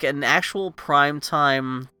like an actual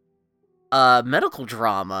primetime medical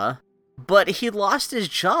drama. But he lost his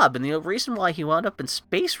job, and the reason why he wound up in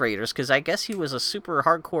Space Raiders, because I guess he was a super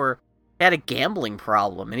hardcore, had a gambling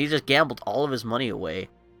problem, and he just gambled all of his money away,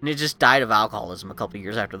 and he just died of alcoholism a couple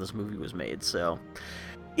years after this movie was made, so...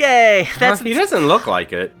 Yay! He doesn't look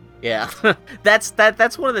like it. Yeah, that's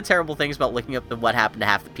one of the terrible things about looking up what happened to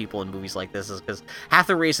half the people in movies like this, is because half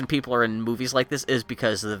the reason people are in movies like this is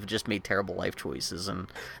because they've just made terrible life choices,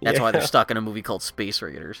 and that's why they're stuck in a movie called Space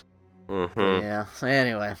Raiders. Mm-hmm. Yeah,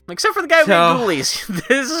 anyway. Except for the guy who made Ghoulies.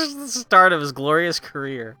 This is the start of his glorious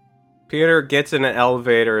career. Peter gets in an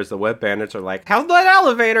elevator as the wet bandits are like, how's that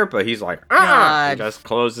elevator? But he's like, and just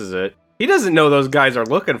closes it. He doesn't know those guys are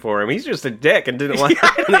looking for him. He's just a dick and didn't want to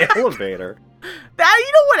get in the elevator.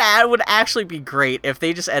 You know what ad would actually be great if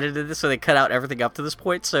they just edited this so they cut out everything up to this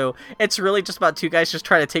point. So it's really just about two guys just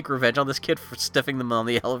trying to take revenge on this kid for stiffing them on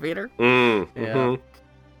the elevator. Yeah.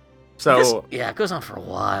 So it goes on for a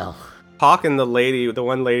while. Hawk and the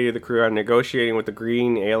one lady of the crew are negotiating with the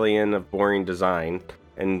green alien of boring design,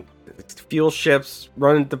 and fuel ships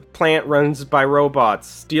the plant runs by robots.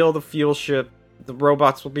 Steal the fuel ship, the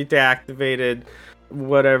robots will be deactivated,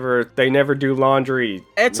 whatever. They never do laundry.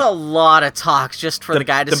 It's a lot of talk just for the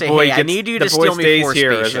guy to say, hey, I need you to steal me 4 spaceships. The boy stays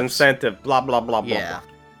here as incentive, blah, blah, blah, blah, blah.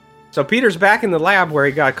 So Peter's back in the lab where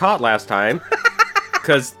he got caught last time,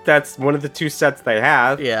 because that's one of the 2 sets they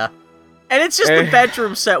have. Yeah. And it's just the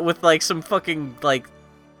bedroom set with, like, some fucking, like,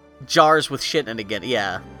 jars with shit in it again.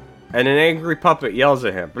 Yeah. And an angry puppet yells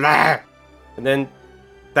at him. Blah! And then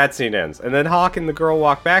that scene ends. And then Hawk and the girl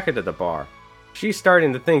walk back into the bar. She's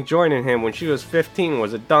starting to think joining him when she was 15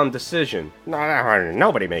 was a dumb decision.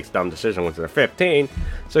 Nobody makes dumb decisions when they're 15.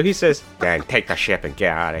 So he says, then take the ship and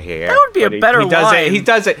get out of here. That would be a better line. He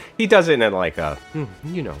does it in like a,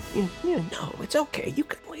 no, it's okay. You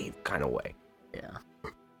can leave kind of way. Yeah.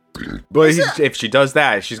 But if she does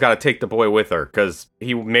that, she's got to take the boy with her because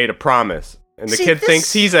he made a promise. And the kid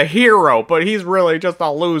thinks he's a hero, but he's really just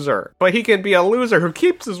a loser. But he can be a loser who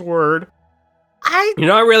keeps his word. You're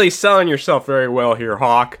not really selling yourself very well here,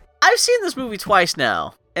 Hawk. I've seen this movie twice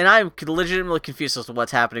now, and I'm legitimately confused as to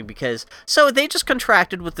what's happening because... So they just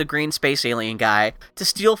contracted with the green space alien guy to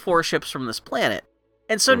steal 4 ships from this planet.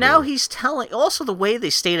 And so now he's telling... Also, the way they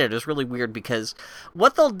state it is really weird because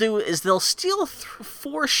what they'll do is they'll steal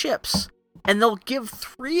 4 ships, and they'll give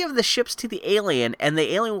 3 of the ships to the alien, and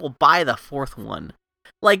the alien will buy the 4th one.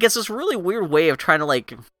 Like, it's this really weird way of trying to,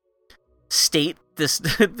 like, state this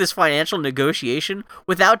this financial negotiation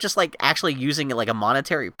without just, like, actually using, like, a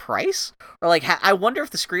monetary price. Or, like, I wonder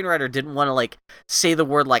if the screenwriter didn't want to, like, say the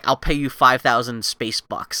word, like, I'll pay you 5,000 space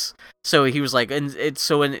bucks. So he was like, and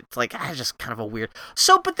it's like, just kind of a weird.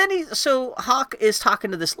 But then Hawk is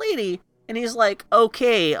talking to this lady, and he's like,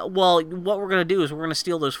 okay, well, what we're going to do is we're going to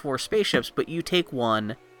steal those 4 spaceships, but you take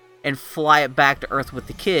one and fly it back to Earth with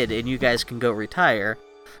the kid, and you guys can go retire.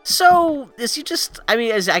 So, is he just... I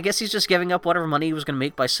mean, I guess he's just giving up whatever money he was going to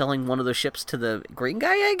make by selling one of those ships to the green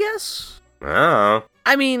guy, I guess? Oh.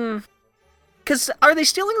 I mean... Because are they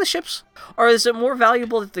stealing the ships? Or is it more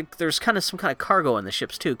valuable that there's kind of some kind of cargo in the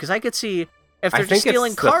ships, too? Because I could see... If they're just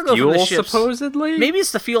stealing cargo from the ships... supposedly? Maybe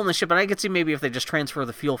it's the fuel in the ship, and I could see maybe if they just transfer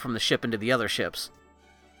the fuel from the ship into the other ships.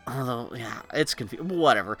 Although, yeah, it's confusing.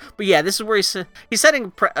 Whatever. But yeah, this is where he's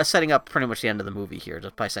setting up pretty much the end of the movie here,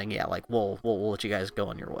 just by saying, yeah, like, we'll let you guys go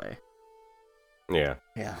on your way. Yeah.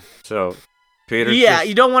 Yeah. So, Peter. Yeah,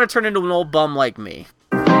 you don't want to turn into an old bum like me.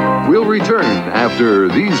 We'll return after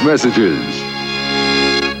these messages.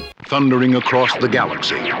 Thundering across the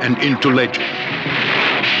galaxy and into legend.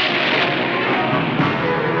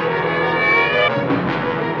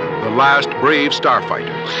 The last brave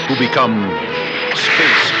starfighters who become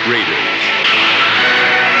Space Raiders.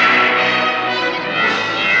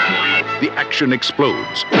 The action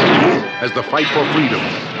explodes as the fight for freedom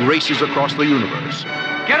races across the universe.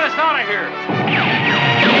 Get us out of here!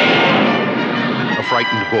 A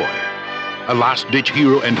frightened boy, a last-ditch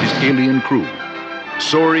hero and his alien crew,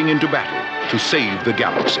 soaring into battle to save the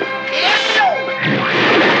galaxy.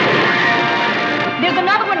 There's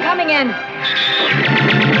another one coming in.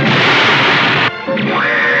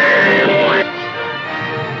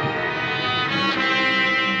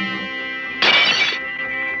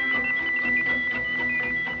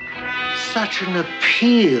 Such an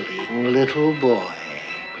appealing little boy.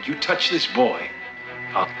 But you touch this boy,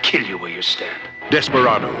 I'll kill you where you stand.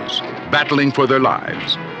 Desperados, battling for their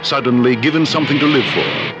lives, suddenly given something to live for.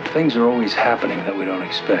 Things are always happening that we don't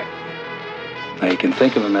expect. Now, you can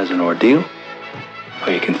think of them as an ordeal,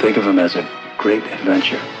 or you can think of them as a great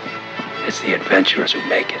adventure. It's the adventurers who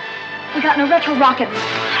make it. We got no retro rockets.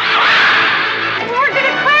 We're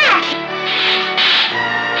gonna crash!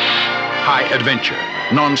 High adventure,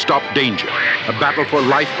 non-stop danger, a battle for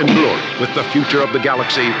life and glory with the future of the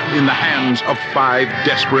galaxy in the hands of 5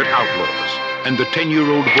 desperate outlaws and the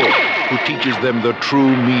 10-year-old boy who teaches them the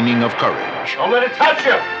true meaning of courage. Don't let it touch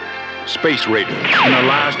you! Space Raiders in a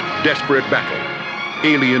last desperate battle.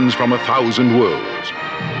 Aliens from 1,000 worlds.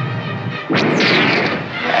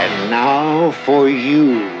 And now for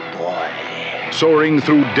you, boy. Soaring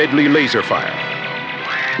through deadly laser fire.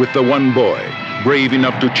 With the one boy brave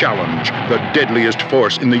enough to challenge the deadliest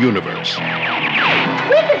force in the universe. We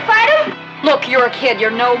can fight him! Look, you're a kid. You're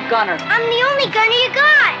no gunner. I'm the only gunner you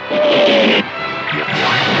got.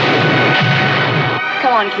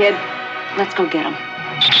 Come on, kid. Let's go get him.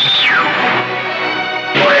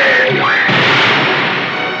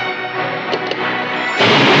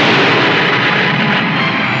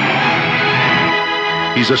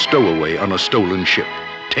 He's a stowaway on a stolen ship,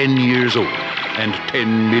 10 years old and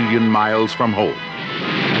 10 million miles from home.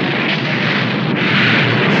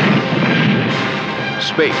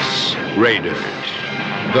 Space Raiders,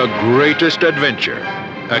 the greatest adventure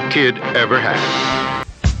a kid ever had.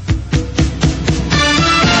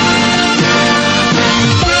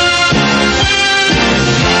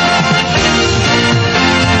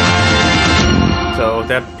 So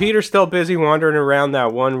that Peter's still busy wandering around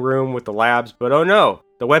that one room with the labs, but oh no,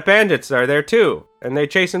 the wet bandits are there too, and they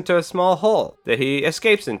chase him to a small hole that he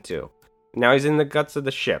escapes into. Now he's in the guts of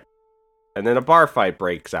the ship. And then a bar fight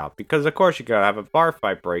breaks out, because of course you gotta have a bar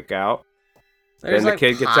fight break out. There's then like the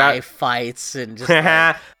kid gets pie out. fights and just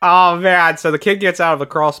like... Oh man, so the kid gets out of the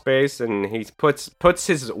crawl space and he puts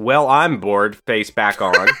his well I'm bored face back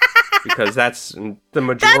on, because that's the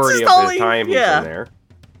majority of the time he's in there.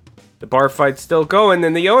 The bar fight's still going,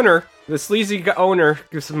 and the owner, the sleazy owner,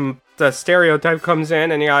 the stereotype comes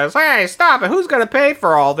in, and he goes, "Hey, stop it! Who's gonna pay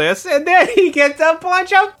for all this?" And then he gets a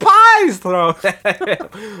bunch of pies thrown at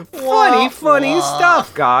him. Funny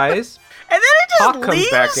stuff, guys. And then it just Hawk leaves.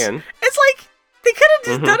 comes back in. It's like They could have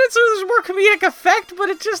just done it so there's more comedic effect, but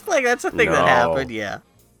it's just like, that's a thing that happened, yeah.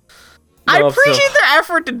 I appreciate their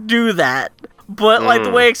effort to do that, but like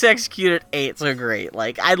the way it's executed ain't so great.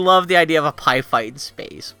 Like, I love the idea of a pie fight in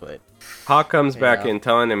space, but... Hawk comes back in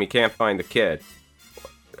telling him he can't find the kid.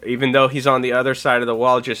 Even though he's on the other side of the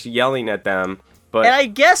wall just yelling at them. But and I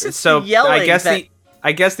guess it's so yelling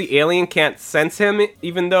I guess the alien can't sense him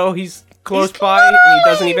even though he's close by and he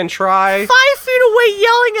doesn't even try. 5 feet away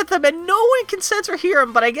yelling at them and no one can sense or hear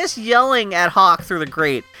him, but I guess yelling at Hawk through the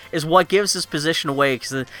grate is what gives his position away,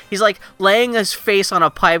 because he's like laying his face on a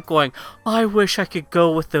pipe going, I wish I could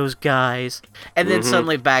go with those guys. And then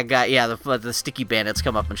suddenly bad guy, the sticky bandits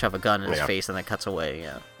come up and shove a gun in his face and then cuts away,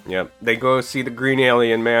 Yep. They go see the green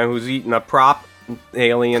alien man who's eating a prop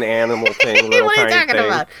alien animal thing. What are you talking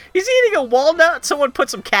about? He's eating a walnut. Someone put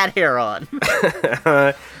some cat hair on.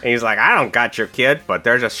 And he's like, I don't got your kid, but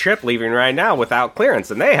there's a ship leaving right now without clearance,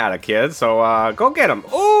 and they had a kid, so go get him.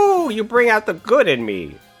 Ooh, you bring out the good in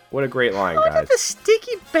me. What a great line, guys. How did the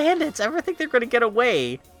sticky bandits ever think they're going to get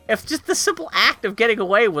away? If just the simple act of getting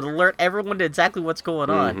away would alert everyone to exactly what's going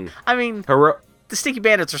on. I mean, the sticky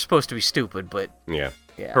bandits are supposed to be stupid, but... Yeah.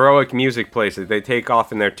 Heroic music plays it. They take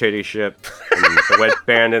off in their titty ship, and the wet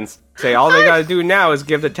bandits say all they gotta do now is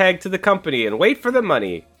give the tag to the company and wait for the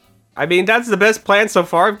money. I mean, that's the best plan so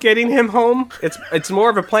far of getting him home. It's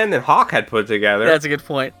more of a plan than Hawk had put together. That's a good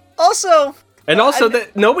point. Also... And also,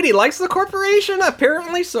 that nobody likes the corporation,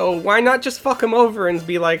 apparently, so why not just fuck them over and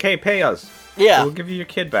be like, hey, pay us. Yeah. We'll give you your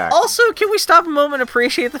kid back. Also, can we stop a moment and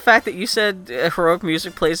appreciate the fact that you said heroic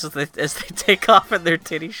music plays as they take off in their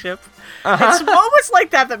titty ship? It's moments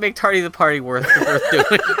like that make Tardy the Party worth doing.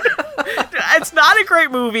 It's not a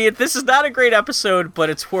great movie. This is not a great episode,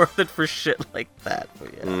 but it's worth it for shit like that.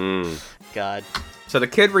 But yeah. God. So the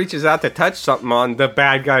kid reaches out to touch something on the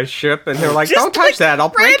bad guy's ship, and they're like, don't touch that, I'll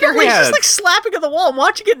break your head. He's just like slapping at the wall. I'm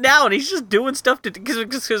watching it now, and he's just doing stuff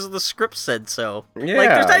because the script said so. Yeah, like,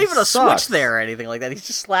 there's not even a switch there or anything like that. He's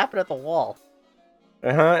just slapping at the wall.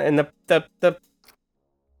 And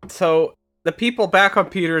so the people back on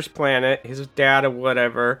Peter's planet, his dad or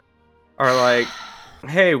whatever, are like,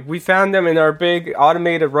 hey, we found them in our big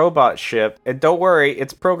automated robot ship, and don't worry,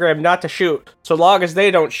 it's programmed not to shoot, so long as they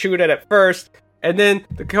don't shoot it first. And then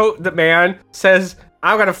the man says,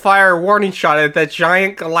 I'm gonna fire a warning shot at that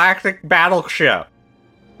giant galactic battleship.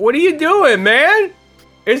 What are you doing, man?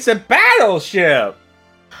 It's a battleship!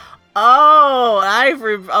 Oh,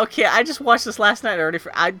 okay, I just watched this last night.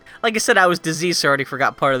 Like I said, I was diseased, so I already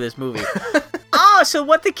forgot part of this movie. So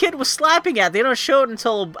what the kid was slapping at, they don't show it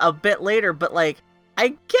until a bit later, but like,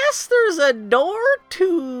 I guess there's a door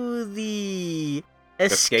to the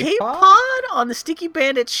escape pod on the Sticky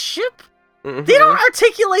Bandit ship? Mm-hmm. They don't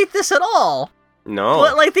articulate this at all. No.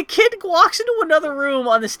 But, like, the kid walks into another room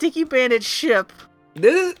on the Sticky Bandit ship.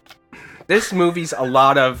 This movie's a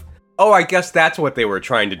lot of, I guess that's what they were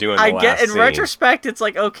trying to do in the last scene. In retrospect, it's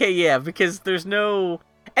like, okay, yeah, because there's no...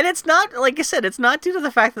 And it's not, like I said, it's not due to the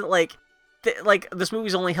fact that, like, this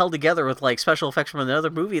movie's only held together with, like, special effects from another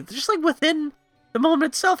movie. It's just, like, within the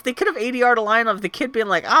moment itself, they could have ADR'd a line of the kid being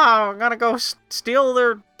like, I'm gonna go steal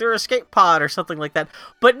their escape pod or something like that.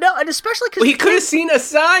 But no, and especially because he could have seen a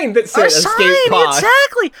sign that said escape pod.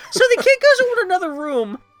 Exactly. So the kid goes into another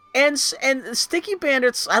room, and Sticky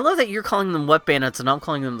Bandits. I love that you're calling them wet bandits, and I'm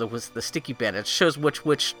calling them the Sticky Bandits. Shows which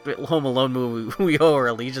Home Alone movie we owe our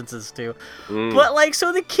allegiances to. But like,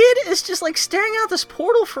 so the kid is just like staring out this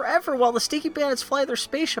portal forever while the Sticky Bandits fly their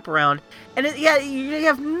spaceship around, and you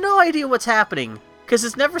have no idea what's happening. Because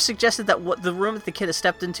it's never suggested that what the room that the kid has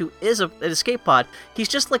stepped into is an escape pod. He's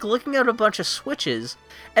just like looking at a bunch of switches,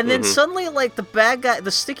 and then suddenly like the bad guy,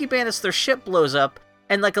 the Sticky Bandits, their ship blows up,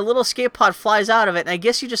 and like a little escape pod flies out of it. And I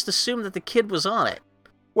guess you just assume that the kid was on it.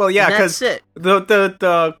 Well, yeah, because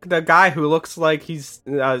the guy who looks like he's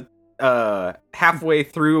halfway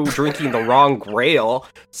through drinking the wrong Grail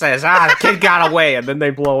says, the kid got away, and then they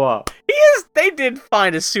blow up. They did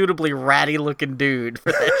find a suitably ratty-looking dude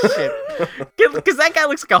for that shit. Because that guy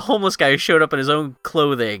looks like a homeless guy who showed up in his own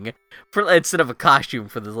clothing instead of a costume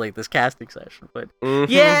for this casting session. But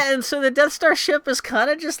yeah, and so the Death Star ship is kind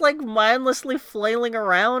of just like mindlessly flailing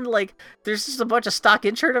around. Like there's just a bunch of stock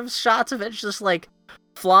insert shots of it just like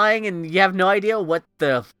flying, and you have no idea what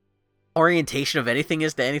the orientation of anything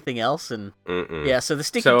is to anything else. And yeah, so the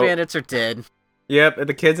Sticky Bandits are dead. Yep, and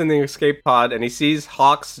the kid's in the escape pod, and he sees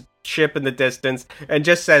Hawk's ship in the distance, and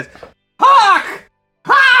just says, Hawk!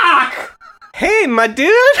 Hawk! Hey, my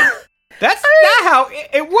dude! That's not how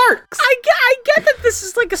it works! I get that this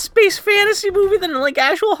is like a space fantasy movie than like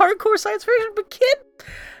actual hardcore science fiction, but kid,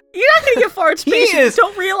 You're not gonna get far in space if you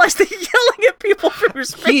don't realize that you're yelling at people from your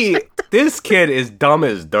space. This kid is dumb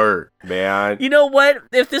as dirt, man. You know what?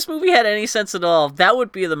 If this movie had any sense at all, that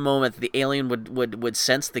would be the moment that the alien would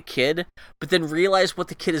sense the kid, but then realize what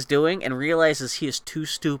the kid is doing and realizes he is too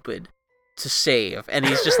stupid to save, and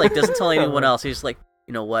he's just like doesn't tell anyone else. He's like,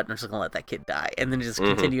 you know what? I'm just gonna let that kid die, and then just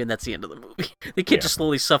continue, and that's the end of the movie. The kid just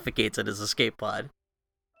slowly suffocates in his escape pod.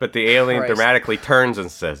 But the alien dramatically turns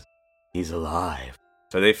and says, "He's alive."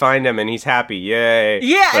 So they find him, and he's happy. Yay!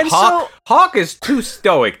 Yeah, but and Hawk is too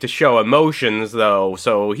stoic to show emotions, though.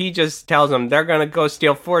 So he just tells them they're gonna go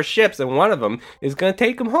steal 4 ships, and one of them is gonna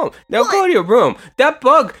take them home. Now go to your room. That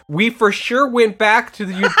bug, we for sure went back to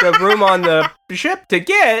the room on the ship to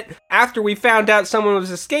get after we found out someone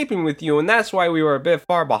was escaping with you, and that's why we were a bit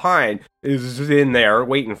far behind. Is in there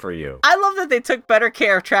waiting for you. I love that they took better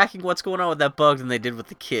care of tracking what's going on with that bug than they did with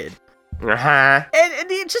the kid. Uh-huh. And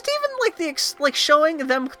just even like showing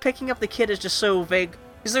them picking up the kid is just so vague.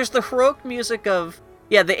 Because there's the heroic music of,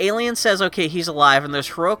 the alien says, okay, he's alive, and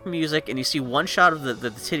there's heroic music, and you see one shot of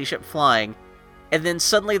the titty ship flying, and then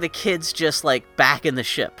suddenly the kid's just like back in the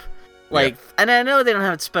ship. Like, and I know they don't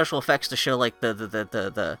have special effects to show like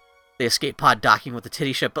the escape pod docking with the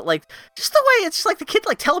titty ship, but like just the way it's just like the kid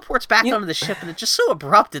like teleports back onto the ship, and it's just so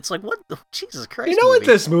abrupt. It's like, what? Jesus Christ! You know what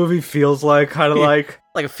this movie feels like? Kind of like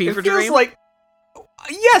a fever it feels dream. Like,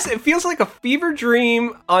 yes, it feels like a fever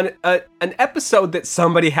dream on an episode that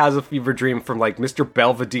somebody has a fever dream from, like Mr.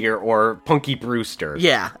 Belvedere or Punky Brewster.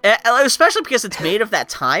 Yeah, especially because it's made of that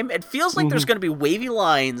time. It feels like there's going to be wavy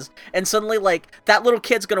lines, and suddenly like that little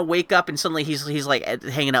kid's going to wake up, and suddenly he's like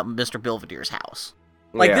hanging out in Mr. Belvedere's house.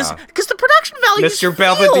 Like this, because the production value. Mr.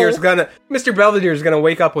 Belvedere's gonna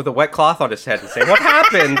wake up with a wet cloth on his head and say, "What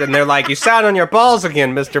happened?" And they're like, "You sat on your balls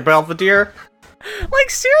again, Mr. Belvedere." Like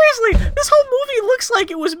seriously, this whole movie looks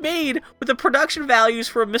like it was made with the production values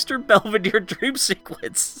for a Mr. Belvedere dream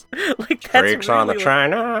sequence. Like that's Freaks really on the like...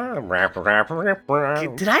 China.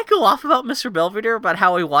 Did I go off about Mr. Belvedere about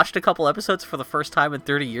how I watched a couple episodes for the first time in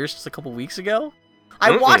 30 years just a couple weeks ago?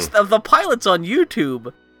 I watched the pilots on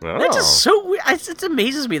YouTube. Oh. That's just so weird. It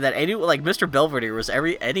amazes me that Mr. Belvedere was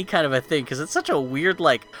any kind of a thing, because it's such a weird,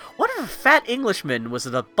 like, what if a fat Englishman was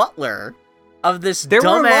the butler of this There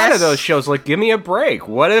dumbass... were a lot of those shows, like Give Me a Break.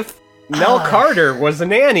 What if Nell Carter was the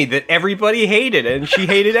nanny that everybody hated, and she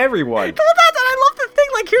hated everyone? Well, I love the thing,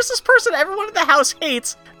 like, here's this person everyone in the house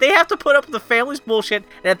hates. They have to put up with the family's bullshit,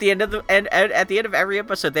 and at the end of every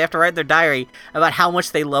episode, they have to write their diary about how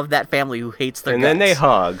much they love that family who hates their guts. Then they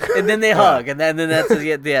hug. And then they hug, and then that's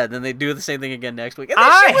then they do the same thing again next week. And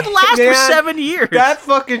that shit would last for 7 years. That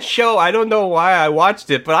fucking show, I don't know why I watched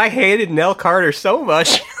it, but I hated Nell Carter so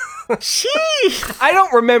much. Jeez. I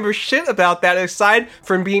don't remember shit about that aside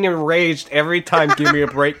from being enraged every time Give Me a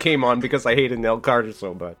Break came on because I hated Nell Carter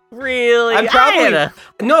so much. Really?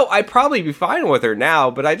 I'd probably be fine with her now,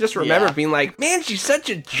 but I just remember being like, man, she's such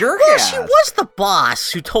a jerk ass. She was the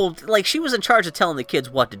boss who told, like, she was in charge of telling the kids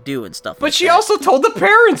what to do and stuff. But she also told the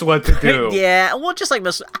parents what to do. Yeah, well, just like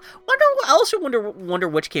Miss. I also wonder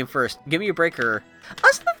which came first. Give Me a Break or.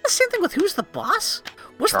 Wasn't that the same thing with Who's the Boss?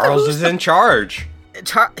 Charles is in charge.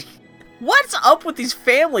 What's up with these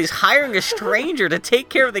families hiring a stranger to take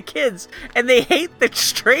care of the kids, and they hate the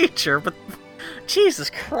stranger? But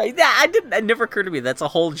Jesus Christ, it never occurred to me that's a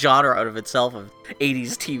whole genre out of itself of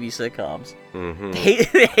 80s TV sitcoms. Mm-hmm.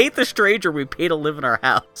 They hate the stranger we pay to live in our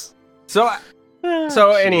house. So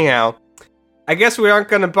anyhow, I guess we aren't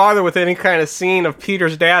going to bother with any kind of scene of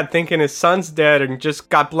Peter's dad thinking his son's dead and just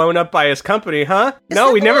got blown up by his company, huh?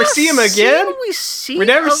 No, we never see him again? We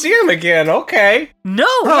never see him again, okay. No,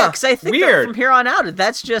 because I think that from here on out,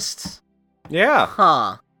 that's just... Yeah.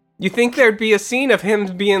 Huh. You think there'd be a scene of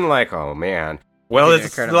him being like, oh man, well,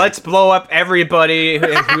 let's blow up everybody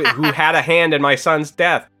who had a hand in my son's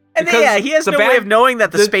death. And then, he has no way of knowing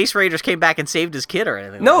that the Space Raiders came back and saved his kid or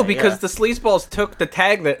anything. No, because the sleazeballs took the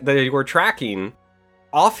tag that they were tracking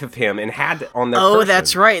off of him and had it on their person.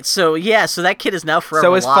 That's right. So, so that kid is now forever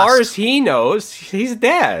lost. So as far as he knows, he's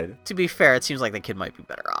dead. To be fair, it seems like the kid might be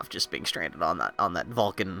better off just being stranded on that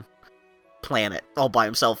Vulcan planet all by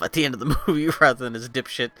himself at the end of the movie rather than his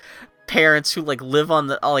dipshit parents who like live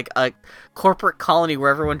on a corporate colony where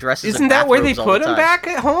everyone dresses Isn't that where they put him back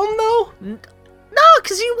at home, though? No,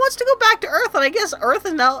 because he wants to go back to Earth, and I guess Earth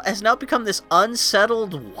has now become this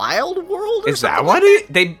unsettled wild world. Is that why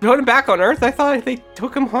they put him back on Earth? I thought they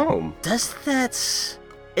took him home. Does that?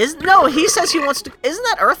 No, he says he wants to. Isn't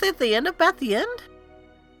that Earth at the end? At the end?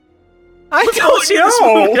 I don't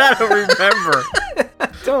know. I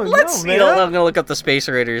don't remember. Let's see. I'm gonna look up the Space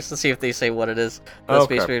Raiders. Let's see if they say what it is. The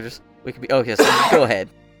Space Raiders. We could be. Okay, so go ahead.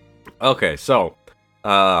 Okay, so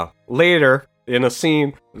Later, in a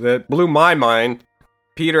scene that blew my mind,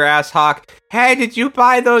 Peter asks Hawk, "Hey, did you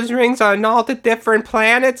buy those rings on all the different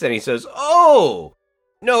planets?" And he says, "Oh,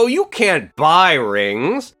 no, you can't buy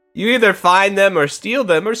rings. You either find them or steal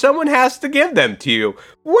them, or someone has to give them to you."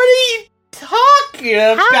 What are you talking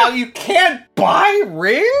about? You can't buy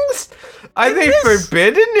rings? Are they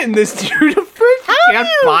forbidden in this universe? You can't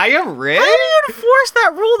buy a ring? How do you enforce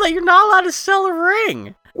that rule that you're not allowed to sell a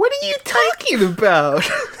ring? What are you talking about?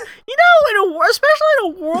 You know, especially in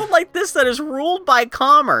a world like this that is ruled by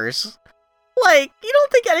commerce, like, you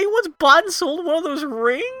don't think anyone's bought and sold one of those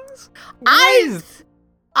rings?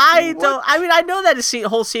 I don't. I mean, I know that the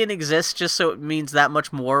whole scene exists just so it means that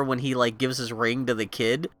much more when he like gives his ring to the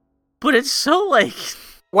kid, but it's so like.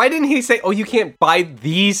 Why didn't he say, "Oh, you can't buy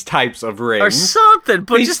these types of rings"? Or something,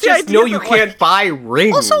 but just the idea no, you can't buy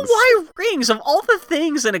rings. Also, why rings? Of all the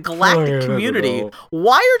things in a galactic community,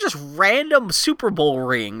 why are just random Super Bowl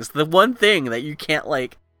rings the one thing that you can't,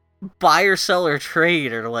 like, buy or sell or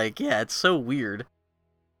trade? Or, like, yeah, it's so weird.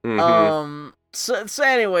 Mm-hmm. So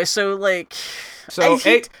anyway, so, like... So,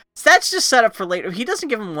 that's just set up for later. He doesn't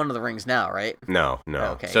give him one of the rings now, right? No.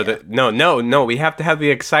 Okay, so yeah. No. We have to have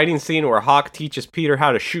the exciting scene where Hawk teaches Peter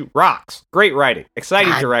how to shoot rocks. Great writing,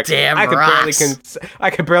 exciting direction. Damn I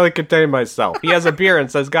could barely contain myself. He has a beer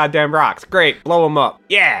and says, "Goddamn rocks!" Great, blow him up.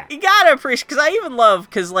 Yeah. You gotta appreciate, because I even love,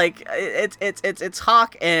 because like it's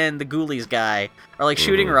Hawk and the Ghoulies guy are like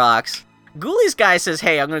shooting rocks. Ghoulies guy says,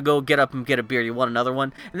 "Hey, I'm gonna go get up and get a beer. You want another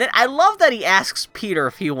one?" And then I love that he asks Peter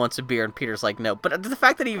if he wants a beer, and Peter's like, "No." But the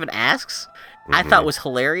fact that he even asks, I thought was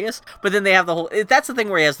hilarious. But then they have the whole. That's the thing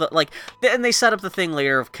where he has the like, and they set up the thing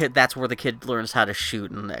later of kid. That's where the kid learns how to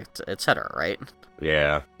shoot and etc. Right?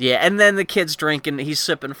 Yeah. Yeah, and then the kid's drinking. He's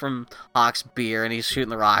sipping from Hawk's beer, and he's shooting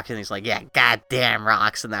the rock, and he's like, "Yeah, goddamn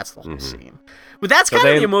rocks," and that's the whole scene. But that's kind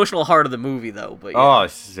of the emotional heart of the movie, though. But yeah. Oh,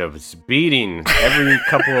 it's beating every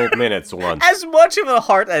couple of minutes once. As much of a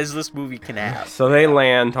heart as this movie can have. So they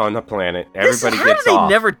land on the planet. Everybody how gets do they off.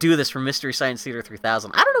 never do this for Mystery Science Theater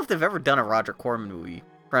 3000? I don't know if they've ever done a Roger Corman movie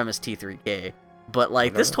from MST3K, but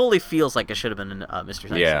like this totally feels like it should have been in Mystery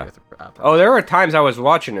Science Theater. Oh, there were times I was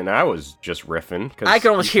watching and I was just riffing. I can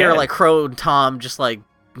almost hear like Crow and Tom just like,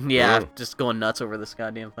 just going nuts over this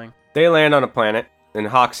goddamn thing. They land on a planet. And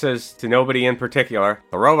Hawk says to nobody in particular,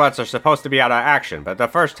 "The robots are supposed to be out of action, but the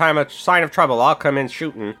first time a sign of trouble, I'll come in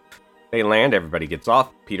shooting." They land, everybody gets off.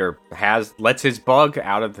 Peter lets his bug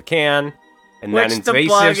out of the can, and Which then the invasive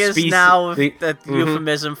bug is species. now the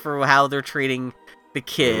euphemism for how they're treating the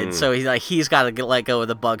kid. So he's got to let go of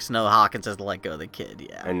the bugs. No, Hawkins has to let go of the kid.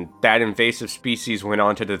 Yeah. And that invasive species went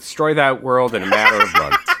on to destroy that world in a matter of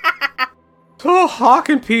months. So Hawk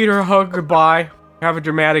and Peter hug goodbye. Have a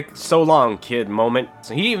dramatic "so long, kid" moment.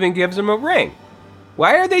 So he even gives him a ring.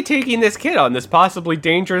 Why are they taking this kid on this possibly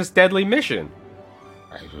dangerous, deadly mission?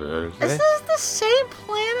 Is this the same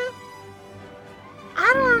planet?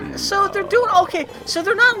 I don't. So they're doing okay. So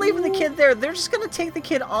they're not leaving the kid there. They're just gonna take the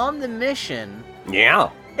kid on the mission.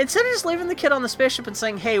 Yeah. Instead of just leaving the kid on the spaceship and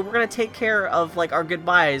saying, "Hey, we're gonna take care of like our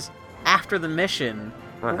goodbyes after the mission."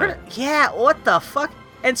 What the fuck?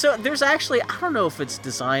 And so there's actually, I don't know if it's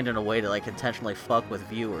designed in a way to like intentionally fuck with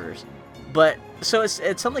viewers, but so it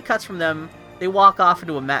suddenly cuts from them. They walk off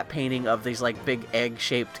into a matte painting of these like big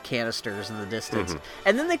egg-shaped canisters in the distance,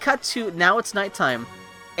 and then they cut to now it's nighttime,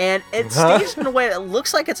 and it stages in a way that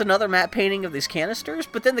looks like it's another matte painting of these canisters,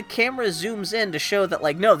 but then the camera zooms in to show that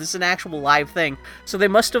like no, this is an actual live thing. So they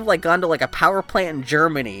must have like gone to like a power plant in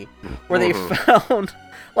Germany where they found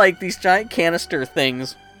like these giant canister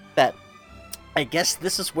things that. I guess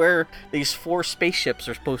this is where these 4 spaceships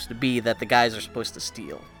are supposed to be that the guys are supposed to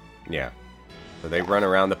steal. Yeah. So they run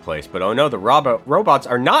around the place. But oh no, the robots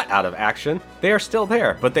are not out of action. They are still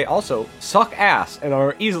there, but they also suck ass and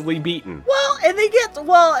are easily beaten. Well, and they get,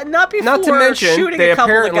 not before not to mention, shooting a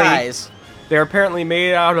couple of guys. They're apparently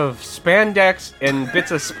made out of spandex and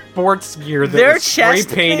bits of sports gear that was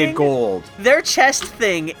spray-painted gold. Their chest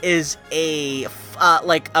thing is a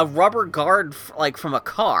rubber guard like from a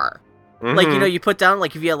car. Like, you know, you put down,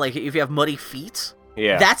 like, if you have muddy feet,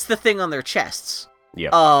 that's the thing on their chests.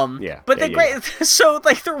 But they're great. So,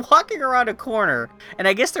 like, they're walking around a corner, and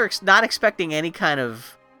I guess they're not expecting any kind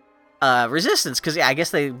of resistance, because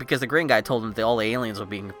the green guy told them that all the aliens were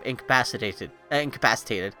being incapacitated. But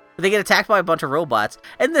they get attacked by a bunch of robots,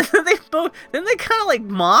 and then they kind of, like,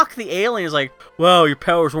 mock the aliens, like, "Well, your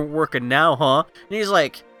powers weren't working now, huh?" And he's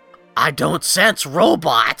like, "I don't sense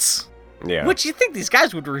robots." Yeah. Which you think these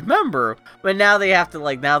guys would remember, but now they have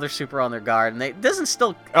to, now they're super on their guard, and it doesn't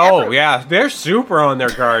still... yeah, they're super on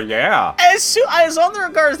their guard, yeah. As on their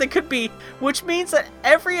guard as they could be, which means that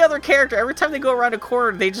every other character, every time they go around a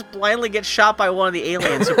corner, they just blindly get shot by one of the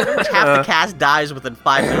aliens, so pretty much half the cast dies within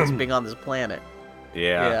 5 minutes of being on this planet.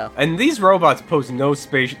 Yeah. And these robots pose no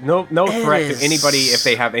threat to anybody if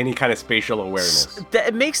they have any kind of spatial awareness.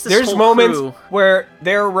 It makes this There's whole moments crew... where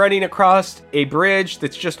they're running across a bridge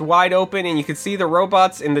that's just wide open and you can see the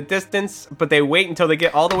robots in the distance, but they wait until they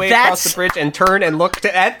get all the way across the bridge and turn and look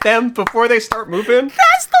at them before they start moving.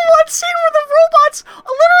 That's the one scene where the robots,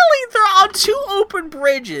 literally, they're on 2 open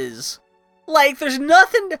bridges. There's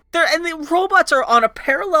nothing there, and the robots are on a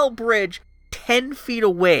parallel bridge 10 feet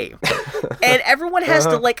away. And everyone has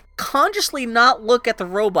to, consciously not look at the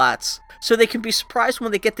robots so they can be surprised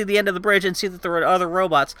when they get to the end of the bridge and see that there are other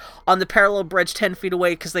robots on the parallel bridge 10 feet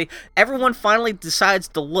away, because everyone finally decides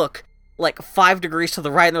to look 5 degrees to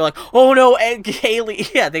the right, and they're like, oh no, and Haley,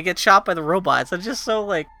 they get shot by the robots. It's just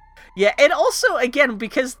so, yeah, and also, again,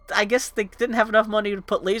 because I guess they didn't have enough money to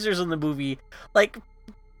put lasers in the movie,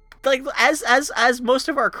 as most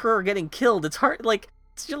of our crew are getting killed, it's hard,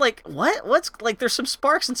 you're like, what? What's there's some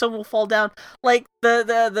sparks and someone will fall down.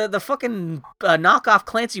 The fucking knockoff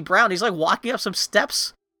Clancy Brown, he's walking up some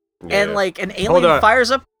steps, and an alien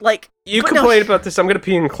fires up. You complained about this. I'm gonna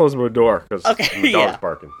pee and close my door because the dog's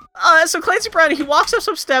barking. So Clancy Brown, he walks up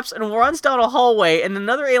some steps and runs down a hallway, and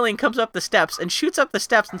another alien comes up the steps and shoots up the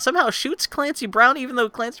steps and somehow shoots Clancy Brown, even though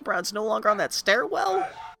Clancy Brown's no longer on that stairwell.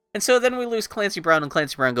 And so then we lose Clancy Brown, and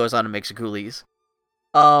Clancy Brown goes on and makes a Ghoulies.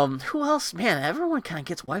 Who else? Man, everyone kind of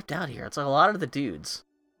gets wiped out here. It's a lot of the dudes.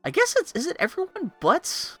 I guess is it everyone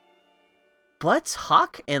but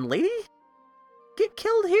Hawk and Lady get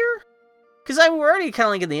killed here? Because we're already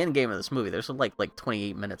kind of in the end game of this movie. There's like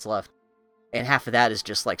 28 minutes left, and half of that is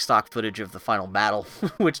just stock footage of the final battle,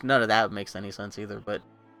 which none of that makes any sense either. But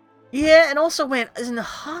yeah, and also, man, isn't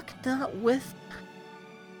Hawk not with?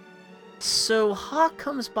 So Hawk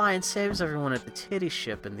comes by and saves everyone at the titty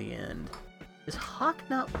ship in the end. Is Hawk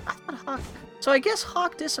not? I thought Hawk. So I guess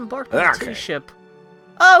Hawk disembarked on the titty ship.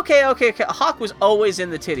 Oh, okay. Hawk was always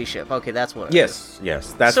in the titty ship. Okay, that's what. Yes.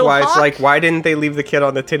 That's so why Hawk, it's why didn't they leave the kid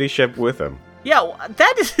on the titty ship with him? Yeah,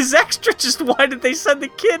 that is extra. Just why did they send the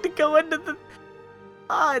kid to go into the?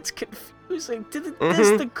 It's confusing. Does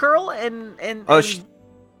the girl and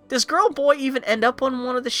does girl boy even end up on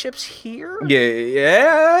one of the ships here?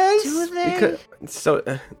 Yes. Do they?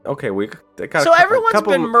 Because, so everyone's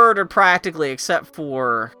been murdered practically except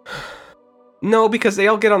for. No, because they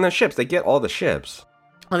all get on their ships. They get all the ships.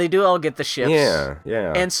 Well, they do all get the ships.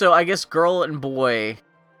 Yeah. And so I guess girl and boy,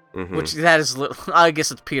 which that is, I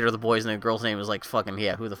guess it's Peter, the boy's name. The girl's name is fucking,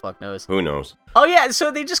 who the fuck knows? Who knows? Oh yeah,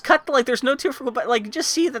 so they just cut there's no tearful, but you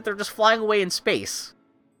just see that they're just flying away in space.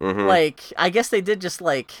 I guess they did just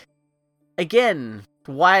again,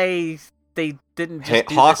 why they didn't just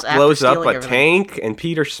do Hawk this after blows up stealing a everything. tank, and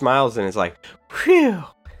Peter smiles and is like, whew.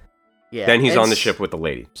 Yeah. Then he's on the ship with the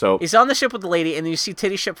lady. So he's on the ship with the lady, and you see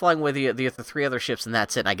Titty ship flying with the 3 other ships, and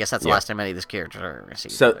that's it. And I guess that's the last time any of these characters are going to see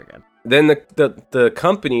each other again. Then the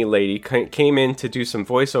company lady came in to do some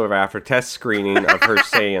voiceover after test screening of her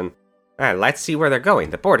saying, let's see where they're going.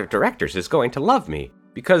 The board of directors is going to love me.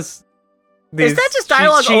 Because... Is that just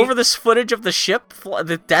dialogue over this footage of the ship,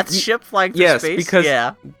 the death ship flying through space? Yes,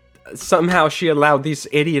 because somehow she allowed these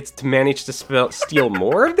idiots to manage to steal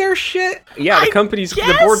more of their shit? Yeah,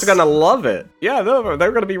 the board's gonna love it. Yeah,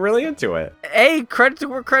 they're gonna be really into it. Hey, credit to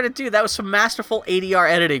where credit due. That was some masterful ADR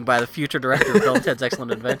editing by the future director of Bill and Ted's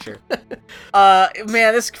Excellent Adventure.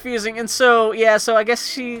 Man, this is confusing. And so, so I guess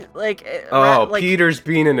she, Peter's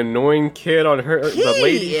being an annoying kid on the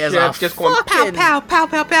lady ship, just going pow, pow, pow,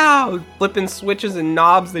 pow, pow, flipping switches and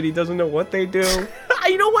knobs that he doesn't know what they do.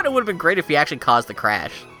 You know what? It would have been great if he actually caused the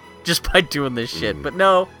crash. Just by doing this shit. But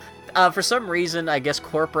no, for some reason, I guess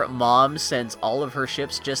corporate mom sends all of her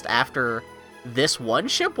ships just after this one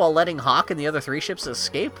ship while letting Hawk and the other 3 ships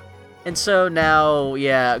escape. And so now,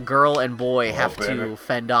 girl and boy have to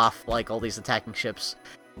fend off all these attacking ships.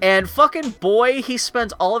 And fucking boy, he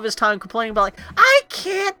spends all of his time complaining about I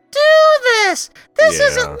can't do this! This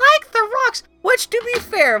isn't like the Rocks! Which, to be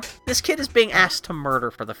fair, this kid is being asked to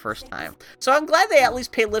murder for the first time. So I'm glad they at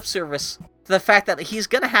least pay lip service to the fact that he's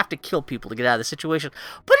gonna have to kill people to get out of the situation.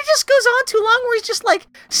 But it just goes on too long where he's just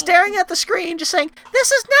staring at the screen, just saying,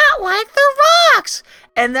 this is not like the Rocks!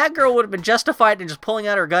 And that girl would have been justified in just pulling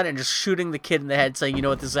out her gun and just shooting the kid in the head, saying, you know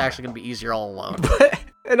what, this is actually gonna be easier all alone.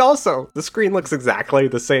 And also, the screen looks exactly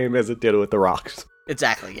the same as it did with the Rocks.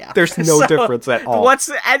 Exactly, yeah. There's no difference at all.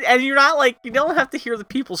 And you're not like, you don't have to hear the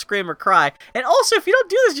people scream or cry. And also, if you don't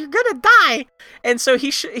do this, you're gonna die. And so he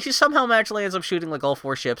somehow magically ends up shooting like all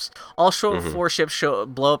 4 ships. All 4 ships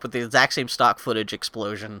blow up with the exact same stock footage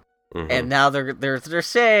explosion. And now they're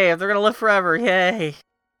safe. They're gonna live forever. Yay!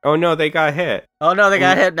 Oh no, they got hit. Oh no, they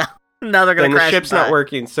got hit now. Now they're gonna and crash. The ship's not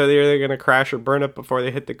working, so they're either gonna crash or burn up before they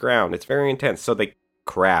hit the ground. It's very intense. So they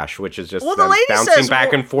crash, which is just the lady bouncing says,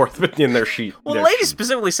 back and forth within their sheet. Well, the lady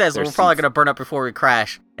specifically says we're probably gonna burn up before we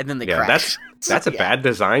crash, and then they crash. That's a bad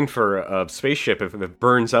design for a spaceship if it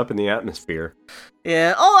burns up in the atmosphere.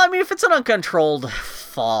 Yeah. Oh, I mean, if it's an uncontrolled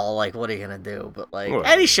fall, like, what are you gonna do? But like,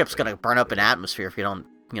 any ship's gonna burn up in atmosphere if you don't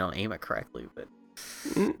aim it correctly.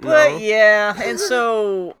 But yeah, and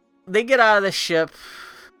so they get out of the ship.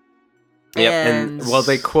 And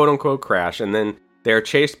they quote unquote crash, and then they're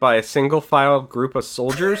chased by a single file group of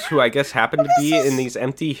soldiers who I guess happen to be in these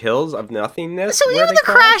empty hills of nothingness. So even the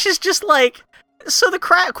crash is just like, the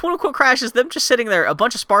quote unquote crash is them just sitting there. A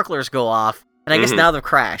bunch of sparklers go off, and I guess now they've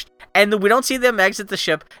crashed. And we don't see them exit the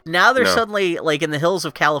ship. Now they're suddenly like in the hills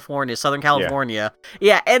of California, Southern California.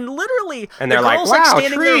 Yeah, and literally, and they're like, wow,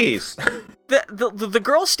 trees. The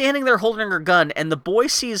girl's standing there holding her gun, and the boy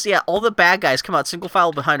sees all the bad guys come out single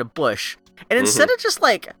file behind a bush. And instead of just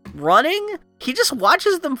like running, he just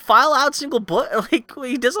watches them file out like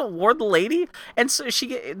he doesn't warn the lady, and so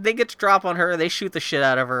they get to drop on her. They shoot the shit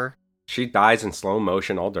out of her. She dies in slow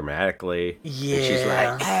motion, all dramatically. Yeah, and she's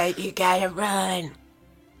like, "Hey, you gotta run."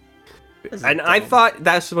 And I thought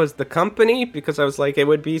that was the company, because I was like, it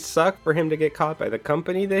would be suck for him to get caught by the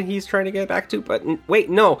company that he's trying to get back to. But wait,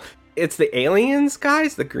 no, it's the aliens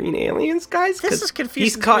guys, the green aliens guys. This is confusing.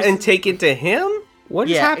 He's caught and taken to him. What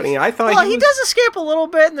is happening? I thought he does escape a little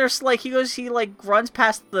bit, and there's like he runs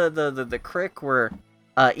past the creek where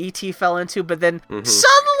E.T. fell into, but then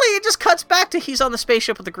suddenly it just cuts back to he's on the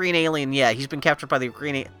spaceship with the green alien. Yeah, he's been captured by the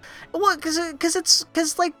green alien. Well,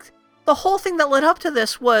 because like the whole thing that led up to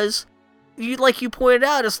this was, you pointed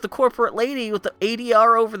out, is the corporate lady with the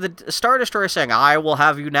ADR over the Star Destroyer saying, "I will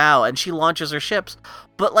have you now," and she launches her ships.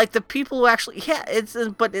 But like the people who actually,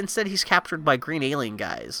 but instead he's captured by green alien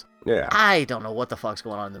guys. Yeah, I don't know what the fuck's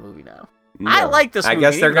going on in the movie now. No. I like this movie. I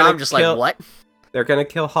guess they're gonna I'm just like, what? They're gonna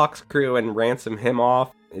kill Hawk's crew and ransom him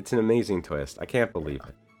off. It's an amazing twist. I can't believe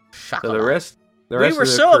it. Shock. So the rest we were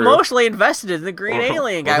so emotionally invested in the green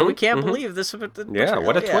alien guy. We can't believe this. Yeah,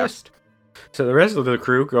 what a twist. So the rest of the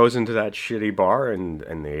crew goes into that shitty bar, and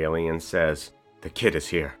the alien says, "The kid is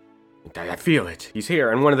here. I feel it. He's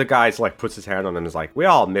here." And one of the guys like puts his hand on him and is like, "We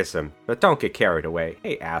all miss him, but don't get carried away."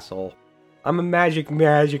 Hey, asshole. I'm a magic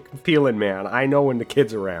feeling man. I know when the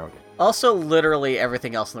kid's around. Also, literally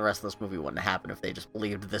everything else in the rest of this movie wouldn't happen if they just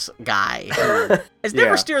believed this guy who has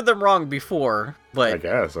never steered them wrong before. But I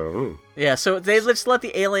guess. Yeah, so they just let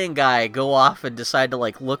the alien guy go off and decide to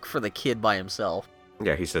like look for the kid by himself.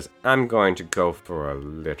 Yeah, he says, "I'm going to go for a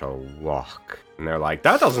little walk." And they're like,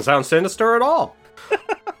 "That doesn't sound sinister at all."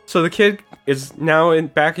 So the kid is now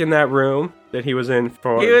back in that room that he was in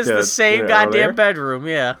for. He was the same goddamn bedroom,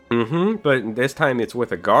 yeah. But this time it's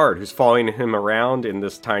with a guard who's following him around in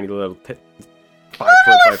this tiny little 5 foot by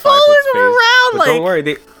 5 foot space. Around, but don't worry,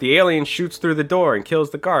 the alien shoots through the door and kills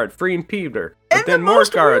the guard, freeing Peter. But then more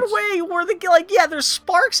guards. Weird way where there's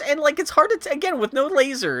sparks and like it's hard to again with no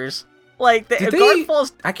lasers. Like the guard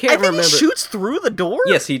falls. I can't remember. He shoots through the door.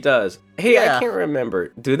 Yes, he does. Hey, I can't remember.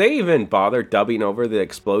 Do they even bother dubbing over the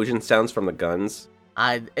explosion sounds from the guns?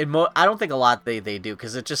 I don't think a lot they do,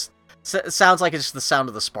 because it just sounds like it's just the sound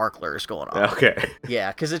of the sparklers going on. Okay.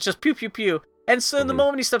 Yeah, because it's just pew pew pew. And so the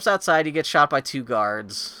moment he steps outside, he gets shot by 2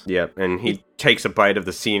 guards. Yep, and he takes a bite of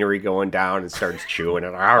the scenery going down and starts chewing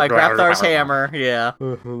it. Like Grabthar's hammer, yeah.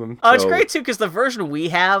 It's great too, because the version we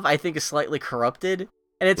have, I think, is slightly corrupted.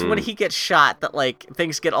 And it's when he gets shot that like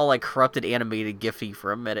things get all like corrupted, animated, gify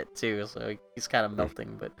for a minute too. So he's kind of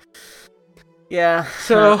melting, but yeah.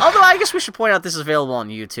 So although I guess we should point out this is available on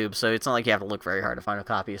YouTube, so it's not like you have to look very hard to find a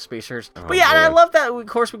copy of Spacers. But yeah, and I love that. Of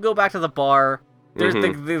course, we go back to the bar. There's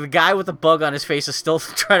the guy with the bug on his face is still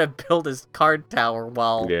trying to build his card tower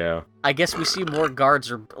while I guess we see more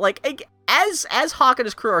guards are like. As Hawk and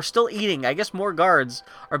his crew are still eating, I guess more guards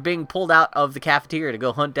are being pulled out of the cafeteria to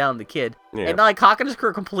go hunt down the kid. Yeah. And like Hawk and his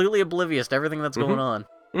crew are completely oblivious to everything that's going on.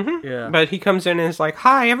 Yeah. But he comes in and is like,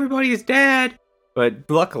 "Hi, everybody's dead." But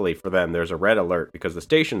luckily for them, there's a red alert because the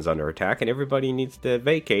station's under attack and everybody needs to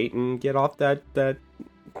vacate and get off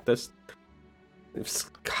this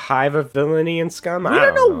hive of villainy and scum. We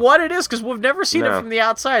don't know what it is because we've never seen it from the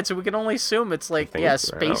outside, so we can only assume it's like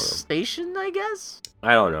space station, I guess.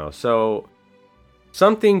 I don't know. So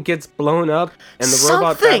something gets blown up, and the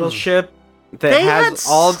robot battleship that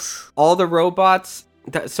has all the robots.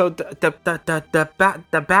 So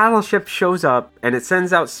the battleship shows up and it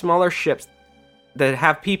sends out smaller ships that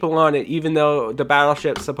have people on it, even though the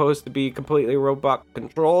battleship's supposed to be completely robot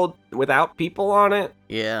controlled without people on it.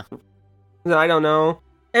 Yeah. I don't know.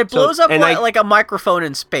 It blows up like a microphone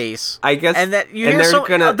in space. I guess. And that you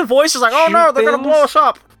hear the voice is like, "Oh no, they're gonna blow us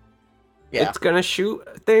up." Yeah. It's gonna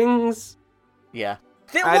shoot things. Yeah.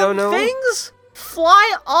 I don't know. Things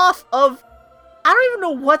fly off of. I don't even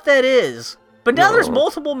know what that is. But now there's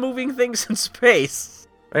multiple moving things in space.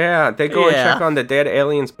 Yeah, they go and check on the dead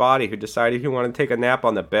alien's body who decided he wanted to take a nap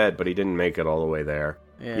on the bed, but he didn't make it all the way there.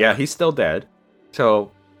 Yeah, he's still dead.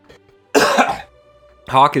 So,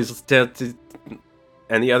 Hawk is still...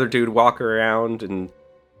 And the other dude walk around, and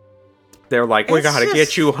they're like, we gotta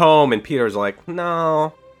get you home. And Peter's like,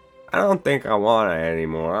 no, I don't think I want it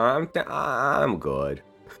anymore. I'm good.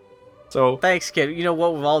 So thanks, kid. You know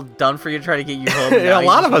what we've all done for you to try to get you home? A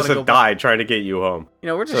lot of us have died trying to get you home. You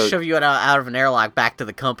know, we're just shoving you out of an airlock back to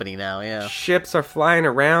the company now, yeah. Ships are flying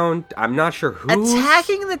around. I'm not sure who's...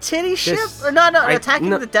 Attacking the titty ship? Attacking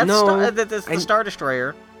the Death Star, the Star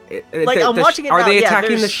Destroyer. I'm watching it now. Are they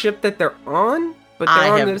attacking the ship that they're on? But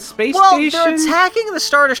they're on the space station? They're attacking the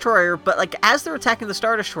Star Destroyer, but as they're attacking the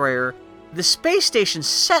Star Destroyer, the space station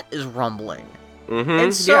set is rumbling. Mm-hmm.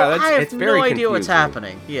 And so I have no idea what's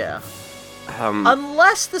happening. Yeah.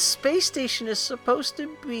 Unless the space station is supposed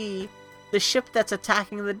to be the ship that's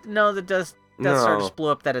attacking the Death Star just blew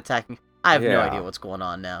up that attacking. I have no idea what's going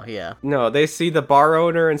on now. Yeah. No, they see the bar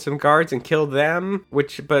owner and some guards and kill them,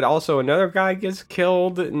 but also another guy gets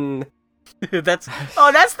killed and that's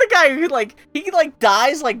the guy who he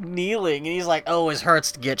dies kneeling and he's like, oh, it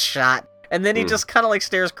hurts to get shot. And then he just kind of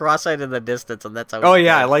stares cross-eyed in the distance, and that's how. Oh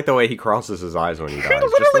yeah, I like the way he crosses his eyes when he dies.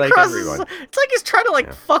 Just like everyone. It's like he's trying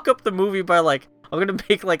to fuck up the movie by I'm gonna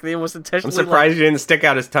make the almost intentionally. I'm surprised he didn't stick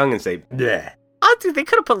out his tongue and say, "Bleh." I think they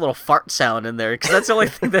could have put a little fart sound in there because that's the only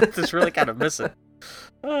thing that's really kind of missing.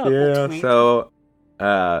 So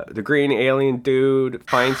the green alien dude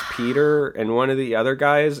finds Peter and one of the other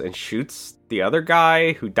guys and shoots the other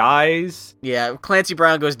guy who dies. Yeah, Clancy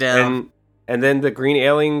Brown goes down. And then the green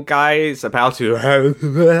alien guy is about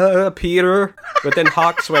to Peter, but then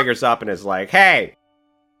Hawk swaggers up and is like, "Hey,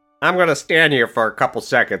 I'm gonna stand here for a couple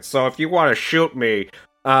seconds, so if you want to shoot me,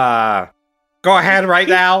 go ahead right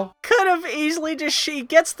now." Could have easily he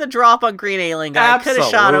gets the drop on green alien guy. Could have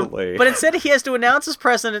shot him, but instead he has to announce his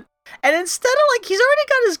presence. And instead of he's already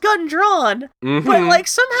got his gun drawn, but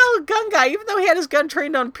somehow a gun guy, even though he had his gun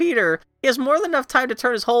trained on Peter, he has more than enough time to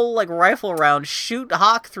turn his whole rifle around, shoot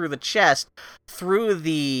Hawk through the chest, through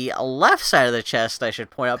the left side of the chest, I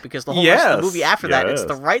should point out, because the whole rest of the movie after that, it's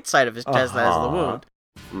the right side of his chest that has the wound.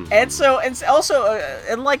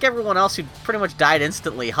 Mm-hmm. And like everyone else who pretty much died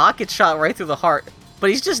instantly, Hawk gets shot right through the heart,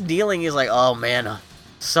 but he's just kneeling. He's like, "Oh man,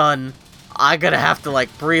 son, I'm gonna have to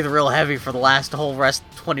breathe real heavy for the whole rest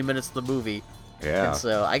 20 minutes of the movie." Yeah. And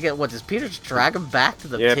so I get, does Peter just drag him back to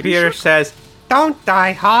the titty Peter ship? says, "Don't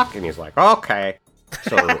die, Hawk," and he's like, "Okay."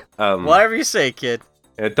 So whatever you say, kid.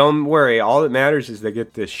 Don't worry. All that matters is they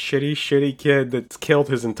get this shitty kid that's killed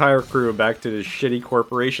his entire crew back to this shitty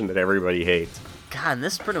corporation that everybody hates. God, and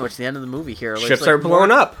this is pretty much the end of the movie here. Ships are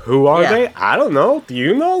blown up. Who are they? I don't know. Do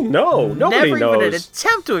you know? No, nobody knows. Never even an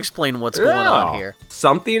attempt to explain what's going on here.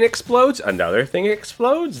 Something explodes. Another thing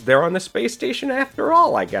explodes. They're on the space station after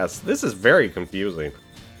all, I guess. This is very confusing.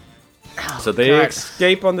 So they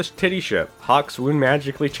escape on this titty ship. Hawk's wound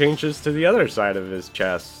magically changes to the other side of his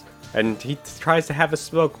chest. And he tries to have a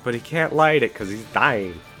smoke, but he can't light it because he's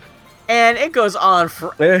dying. And it goes on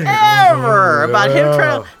forever about him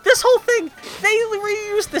trying to... This whole thing, they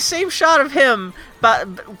reused the same shot of him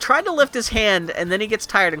trying to lift his hand, and then he gets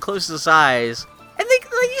tired and closes his eyes. And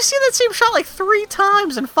you see that same shot 3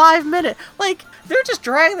 times in 5 minutes. They're just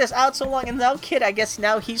dragging this out so long, and now Kid, I guess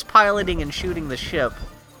now he's piloting and shooting the ship.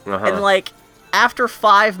 And after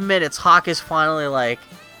 5 minutes, Hawk is finally like,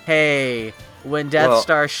 "Hey, when Death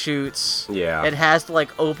Star shoots, it has to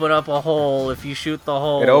open up a hole. If you shoot the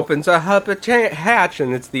hole, it opens a hatch,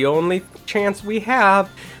 and it's the only chance we have.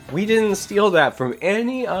 We didn't steal that from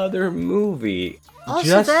any other movie.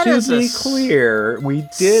 Just to be clear, we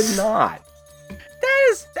did not."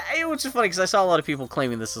 Which is funny because I saw a lot of people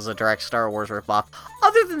claiming this is a direct Star Wars ripoff.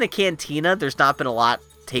 Other than the cantina, there's not been a lot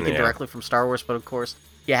taken directly from Star Wars, but of course,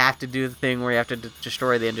 you have to do the thing where you have to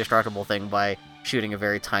destroy the indestructible thing by shooting a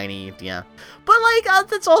very tiny, But,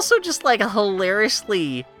 that's also just,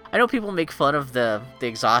 hilariously... I know people make fun of the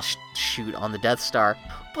exhaust chute on the Death Star,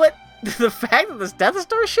 but the fact that this Death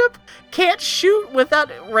Star ship can't shoot without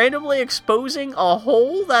randomly exposing a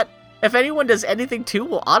hole that if anyone does anything to,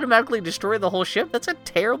 will automatically destroy the whole ship. That's a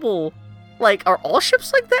terrible... Like, are all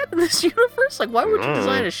ships like that in this universe? Like, why would you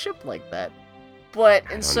design a ship like that? But,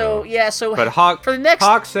 and so, yeah, so... But Hawk, for the next...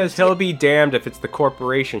 Hawk says he'll be damned if it's the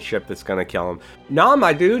corporation ship that's gonna kill him. No,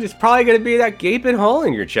 my dude, it's probably gonna be that gaping hole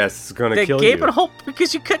in your chest that's gonna kill you. The gaping hole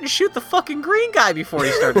because you couldn't shoot the fucking green guy before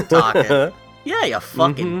you started talking. Yeah, you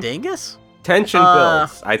fucking dingus. Tension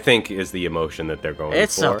builds, I think, is the emotion that they're going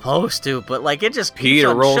it's for. It's supposed to, but, like, it just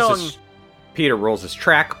Peter keeps on showing... Peter rolls his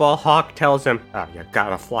trackball. Hawk tells him, "Oh, you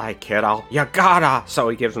gotta fly, kiddo. You gotta." So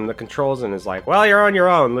he gives him the controls and is like, "Well, you're on your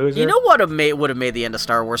own, loser." You know what would have made the end of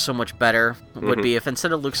Star Wars so much better? Would be if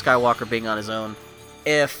instead of Luke Skywalker being on his own,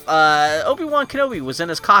 if Obi-Wan Kenobi was in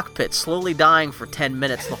his cockpit, slowly dying for 10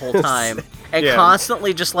 minutes the whole time, and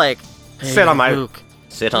constantly just like, hey, sit on my Luke.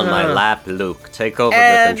 Sit on my lap, Luke. Take over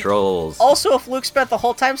the controls. Also, if Luke spent the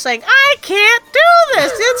whole time saying, I can't do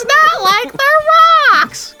this, it's not like the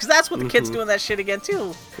rocks! Because that's what the kid's doing that shit again,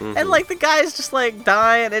 too. And, like, the guy's just, like,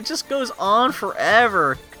 dying. It just goes on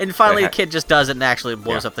forever. And finally, the kid just does it and actually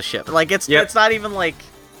blows up the ship. Like, it's not even, like...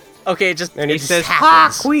 Okay, it just And he says,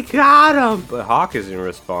 happens. Hawk, we got him! But Hawk isn't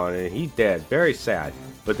responding. He's dead. Very sad.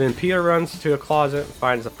 But then Peter runs to a closet and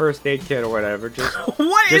finds a first aid kit or whatever.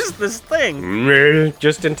 What is this thing?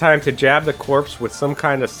 Just in time to jab the corpse with some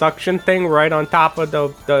kind of suction thing right on top of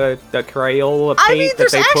the Crayola paint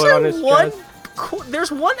that they put on his chest.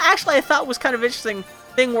 There's one actually I thought was kind of interesting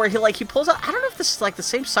thing where he pulls out. I don't know if this is like the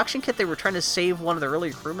same suction kit they were trying to save one of the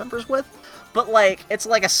earlier crew members with, but like it's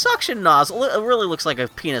like a suction nozzle. It really looks like a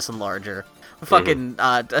penis enlarger. Fucking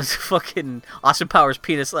Austin Powers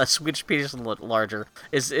penis, Swedish penis enlarger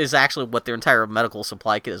is actually what their entire medical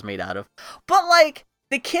supply kit is made out of. But like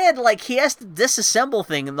the kid, like he has to disassemble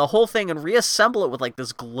the whole thing and reassemble it with like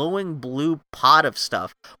this glowing blue pot of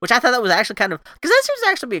stuff, which I thought that was actually kind of because that seems to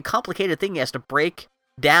actually be a complicated thing he has to break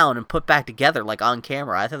down and put back together like on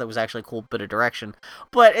camera. I thought that was actually a cool bit of direction,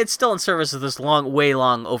 but it's still in service of this way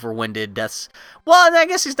long overwinded deaths. Well, I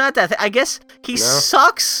guess he's not that. I guess he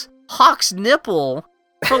sucks Hawk's nipple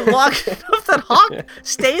for long enough that Hawk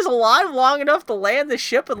stays alive long enough to land the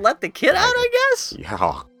ship and let the kid out, I guess?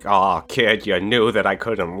 Oh, kid, you knew that I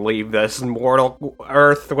couldn't leave this mortal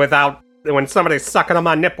Earth when somebody's sucking on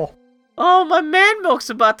my nipple. Oh, my man milk's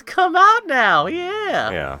about to come out now, yeah.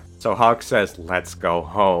 Yeah, so Hawk says, let's go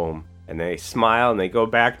home. And they smile and they go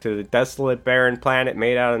back to the desolate, barren planet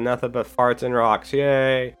made out of nothing but farts and rocks,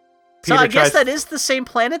 yay. So I guess that is the same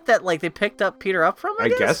planet that like they picked up Peter up from, I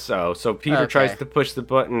guess? So. So Peter tries to push the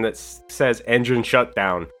button that says engine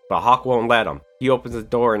shutdown, but Hawk won't let him. He opens the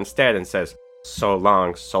door instead and says, so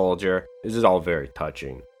long, soldier. This is all very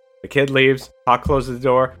touching. The kid leaves, Hawk closes the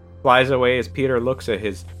door, flies away as Peter looks at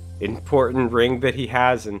his important ring that he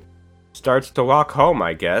has and starts to walk home,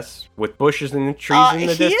 I guess, with bushes and trees in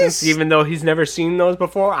the distance, even though he's never seen those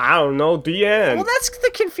before. I don't know, the end. Well, that's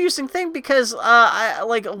the confusing thing because I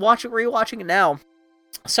like rewatching it now.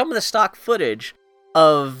 Some of the stock footage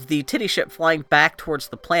of the titty ship flying back towards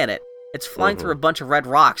the planet, it's flying through a bunch of red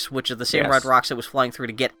rocks, which are the same red rocks it was flying through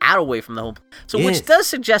to get out away from the home. So, which does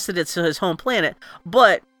suggest that it's his home planet,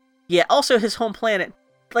 but yeah, also his home planet.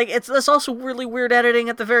 Like that's also really weird editing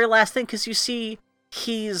at the very last thing because you see.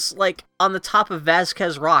 He's like on the top of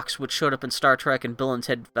Vasquez Rocks, which showed up in Star Trek and Bill and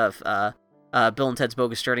Ted's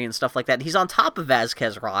Bogus Journey and stuff like that. And he's on top of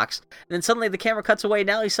Vasquez Rocks, and then suddenly the camera cuts away.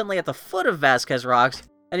 Now he's suddenly at the foot of Vasquez Rocks,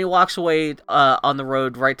 and he walks away on the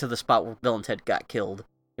road right to the spot where Bill and Ted got killed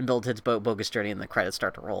in Bill and Ted's Bogus Journey, and the credits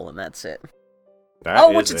start to roll, and that's it.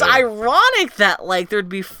 Which is ironic that like there'd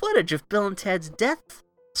be footage of Bill and Ted's death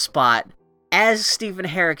spot as Stephen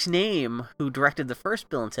Herrick's name, who directed the first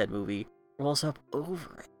Bill and Ted movie, rolls up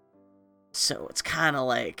over it. So it's kind of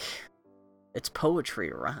like it's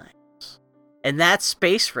poetry rhymes. And that's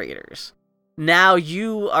Space Raiders. Now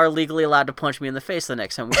you are legally allowed to punch me in the face the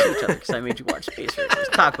next time we see each other because I made you watch Space Raiders.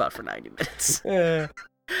 Talk about it for 90 minutes. Yeah.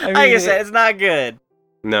 Like I said, it's not good.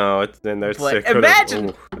 No, there's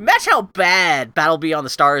imagine how bad Battle Beyond the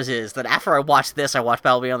Stars is. That after I watched this, I watched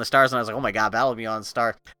Battle Beyond the Stars and I was like, oh my god, Battle Beyond the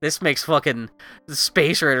Stars. This makes fucking the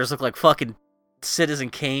Space Raiders look like fucking Citizen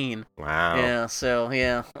Kane. Wow. Yeah, so,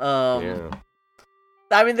 yeah.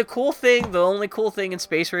 I mean, the only cool thing in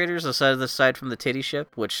Space Raiders, aside from the titty ship,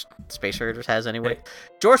 which Space Raiders has anyway,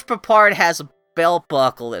 George Peppard has a belt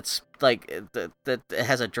buckle that's, like, that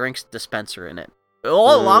has a drinks dispenser in it.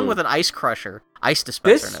 Along with an ice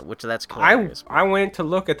dispenser in it, which that's cool. I went to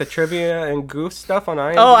look at the trivia and goof stuff on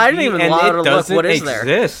IMDb. Oh, I didn't even bother to look. What is there?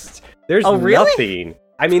 Exist. There's nothing.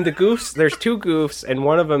 I mean, the goofs, there's two goofs, and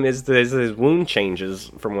one of them is his wound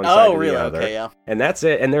changes from one side to the other. Okay, yeah. And that's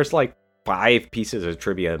it. And there's like 5 pieces of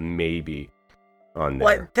trivia, maybe. on there.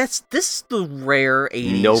 What? This is the rare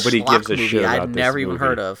 80s Nobody schlock gives a movie shit about I'd this never even movie.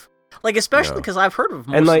 heard of. Like, especially No. because I've heard of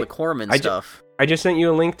most And, like, of the Corman I ju- stuff. I just sent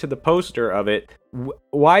you a link to the poster of it.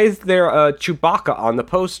 Why is there a Chewbacca on the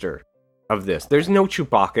poster of this? There's no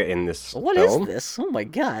Chewbacca in this What is film. this? Oh my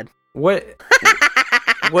god. What?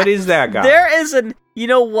 What is that guy? There is an... You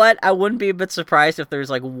know what? I wouldn't be a bit surprised if there's,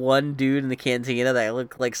 like, one dude in the cantina that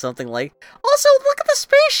looked like something like... Also, look at the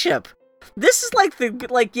spaceship! This is like the...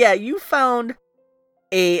 Like, yeah, you found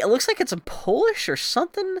a... It looks like it's a Polish or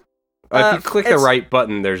something. If you click the it's- right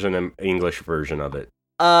button, there's an English version of it.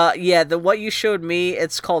 Yeah, what you showed me,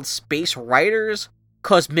 it's called Space Riders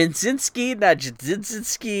Kosminzinski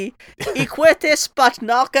Najidzinski Ikwete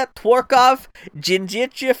Spatnaka Tworkov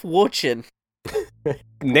Jinjichif Wochin.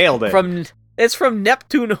 Nailed it. It's from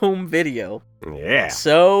Neptune Home Video. Yeah.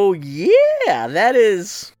 So yeah, that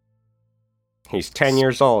is He's 10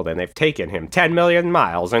 years old, and they've taken him 10 million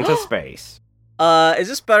miles into space. is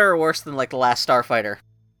this better or worse than like the Last Starfighter?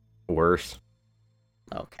 Worse.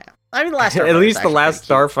 Okay. I mean, the Last Starfighter. At least the last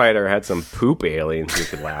Starfighter had some poop aliens you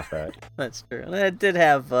could laugh at. That's true. It did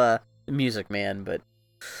have Music Man, but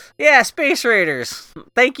yeah, Space Raiders.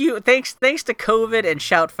 Thanks to COVID and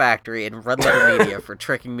Shout Factory and Red Letter Media for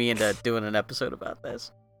tricking me into doing an episode about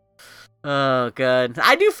this. Oh god,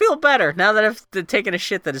 I do feel better now that I've taken a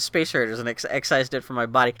shit that is Space Raiders and excised it from my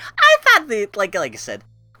body. I thought like I said,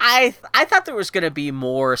 I thought there was gonna be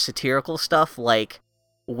more satirical stuff like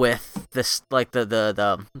with this, like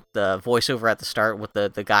the voiceover at the start with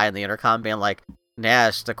the guy in the intercom being like,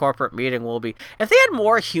 yes, the corporate meeting will be... If they had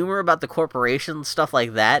more humor about the corporation, stuff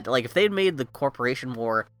like that, like if they'd made the corporation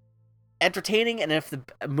more entertaining, and if the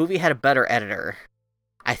movie had a better editor,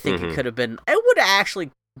 I think it could have been... It would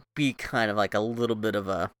actually be kind of like a little bit of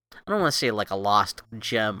a... I don't want to say like a lost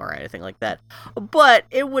gem or anything like that, but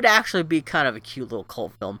it would actually be kind of a cute little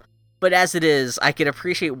cult film. But as it is, I can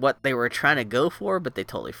appreciate what they were trying to go for, but they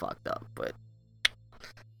totally fucked up. But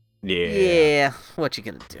yeah, what you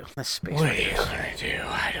gonna do? That's Space What are Raiders. you gonna do?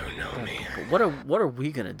 I don't know, man. But what are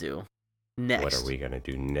we gonna do next? What are we gonna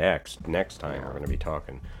do next? Next time we're gonna be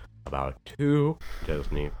talking about 2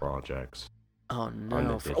 Disney projects. Oh on no!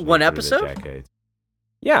 the Disney One through the episode? decades.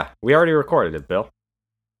 Yeah, we already recorded it, Bill.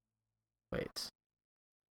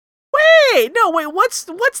 Wait, no, wait. What's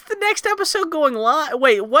the next episode going live?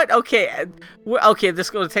 Wait, what? Okay, okay. This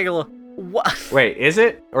is gonna take a little. What? Wait, is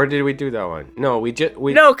it? Or did we do that one? No, we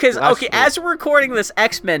No, because last okay, week- as we're recording this,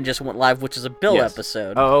 X-Men just went live, which is a Bill Yes.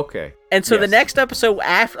 episode. Oh, okay. And so the Yes. next episode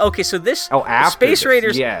after. Okay, so this. After Space this,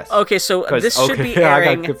 Raiders. Yes. Okay, so 'Cause- this should be I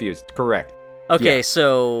airing. got confused. Correct. Okay, Yeah.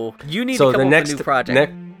 so you need So to the come up next with a new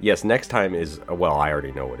project. Yes, next time is well, I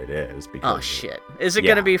already know what it is because Oh shit! Is it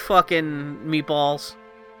Yeah. gonna be fucking meatballs?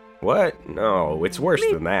 What? No, it's worse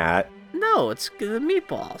than that. No, it's the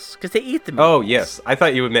meatballs because they eat the meatballs. Oh yes, I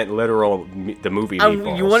thought you meant literal the movie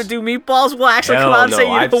Meatballs. You want to do meatballs? Well, actually, Hell come on and no, say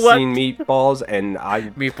you I've know what? seen Meatballs and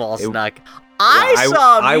Meatballs, it- not. I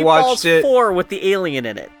saw I Meatballs watched it. 4 with the alien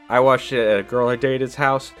in it. I watched it at a girl I dated's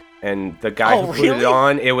house, and the guy Oh, who put really? it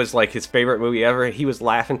on, it was like his favorite movie ever. He was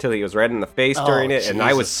laughing till he was red in the face Oh, during it, and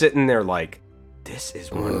I was Jesus. sitting there like, this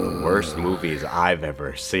is one of the worst movies I've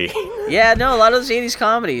ever seen. Yeah, no, a lot of those 80s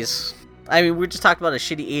comedies. I mean, we just talked about a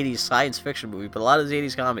shitty 80s science fiction movie, but a lot of those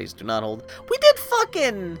 80s comedies do not hold. We did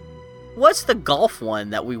fucking... What's the golf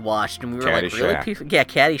one that we watched? And we were like, really? Caddyshack. People... Yeah,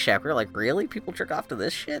 Caddyshack. We were like, really? People jerk off to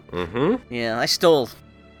this shit? Mm-hmm. Yeah, I still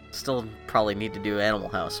probably need to do Animal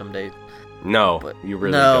House someday. No, But you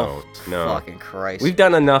really no, don't. No. Fucking Christ. We've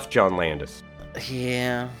done enough John Landis.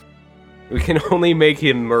 Yeah. We can only make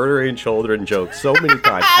him murdering children jokes so many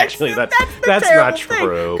times. Actually, that's the not terrible thing.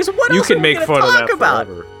 true. 'Cause what you else can are we make gonna fun of talk that about?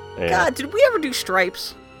 forever. Yeah. God, did we ever do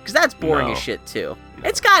Stripes? Because that's boring No. as shit, too.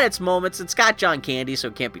 It's got its moments. It's got John Candy, so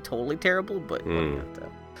it can't be totally terrible, but...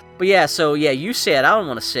 But yeah, so yeah, you say it. I don't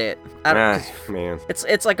want to say it. I don't, Man.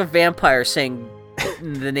 it's like a vampire saying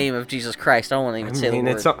the name of Jesus Christ. I don't want to even say the word.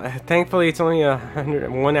 It's thankfully it's only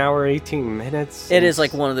 1 hour 18 minutes. It is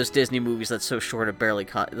like one of those Disney movies that's so short it barely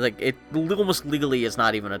it almost legally is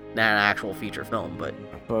not even an actual feature film. But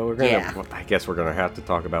we're gonna. yeah. Well, I guess we're gonna have to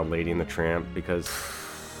talk about Lady and the Tramp because,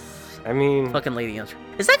 I mean, fucking Lady and the Tramp.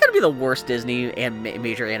 Is that gonna be the worst Disney and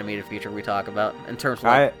major animated feature we talk about in terms of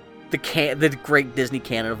like, the great Disney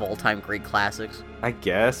canon of all time great classics? I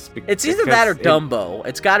guess It's either that or Dumbo.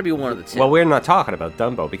 It's got to be one of the two. Well, we're not talking about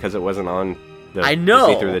Dumbo because it wasn't on the I know.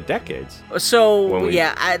 Disney through the decades. So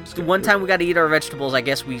yeah, one time we got to eat our vegetables. I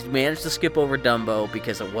guess we managed to skip over Dumbo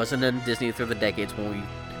because it wasn't in Disney through the decades when we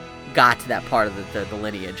got to that part of the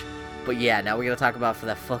lineage. But yeah, now we got to talk about for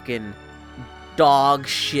that fucking dog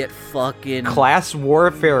shit fucking Class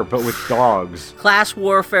warfare, but with dogs. class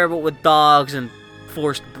warfare, but with dogs and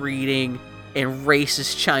forced breeding and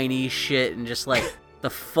racist Chinese shit and just like the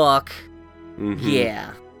fuck.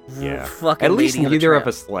 Yeah. Yeah. Fucking At least Lady and the neither of Tramp.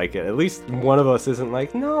 us like it. At least one of us isn't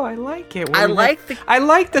like, no, I like it. I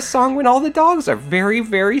like the song when all the dogs are very,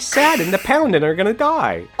 very sad in the pound and are gonna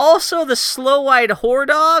die. Also, the slow-eyed whore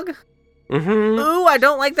dog. Mm-hmm. Ooh, I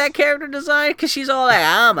don't like that character design because she's all like,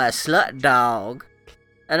 I'm a slut dog.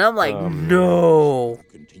 And I'm like, no.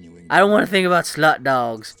 I don't want to think about slut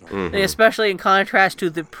dogs. And especially in contrast to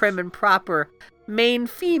the prim and proper main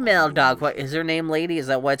female dog. What is her name, Lady? Is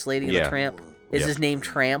that why it's Lady and the Tramp? Is his name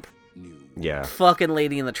Tramp? Yeah. Fucking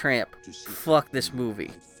Lady and the Tramp. Fuck this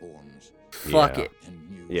movie. Fuck it.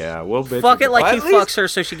 Yeah, we'll bitch. Fuck it like Well, he at least- fucks her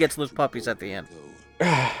so she gets little puppies at the end.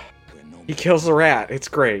 He kills the rat. It's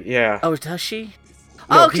great. Yeah. Oh, does she? No,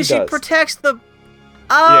 Oh, he because she does. protects the... Yeah,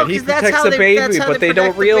 Oh, he because that's protects how the they, baby, that's how but they protect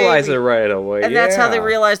don't the realize it baby. right away. And that's how they Yeah.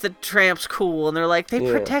 realize that Tramp's cool, and they're like, they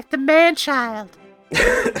Yeah. protect the man-child.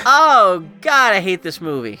 Oh, God, I hate this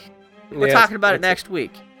movie. We're Yeah, talking about it it's- next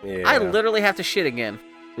week. Yeah. I literally have to shit again.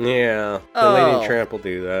 Yeah. The Lady Oh. and Tramp will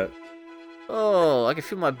do that. Oh, I can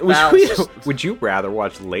feel my bowels. Would you rather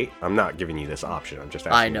watch I'm not giving you this option. I'm just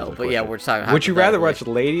asking. I you know, as a but yeah, question. we're talking Would you rather watch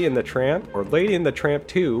hypothetically. Lady and the Tramp or Lady and the Tramp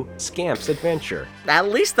 2: Scamp's Adventure? At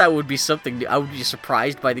least that would be something new. I would be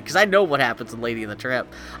surprised by because I know what happens in Lady and the Tramp.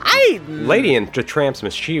 Lady and the Tramp's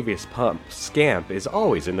mischievous pump, Scamp, is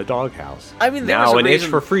always in the doghouse. I mean, there was now a an itch reason-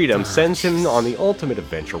 for freedom sends him on the ultimate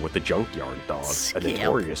adventure with the Junkyard Dog, Scamp. a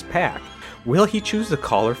notorious pack. Will he choose the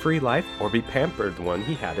collar-free life or be pampered the one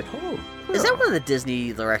he had at home? Is that one of the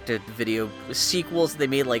Disney direct-to-video sequels they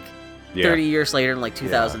made like Yeah. 30 years later in like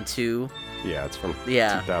 2002? Yeah, it's from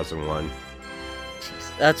Yeah. 2001.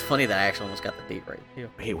 Jeez, that's funny that I actually almost got the date right. Too.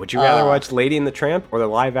 Hey, would you rather watch Lady and the Tramp or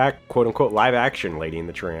the quote-unquote live-action Lady and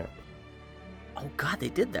the Tramp? Oh God, they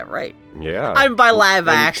did that right. Yeah. I'm by live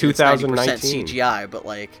In action, it's 90% 2019. CGI, but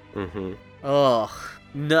like, Mm-hmm. oh,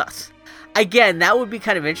 nuts. Again, that would be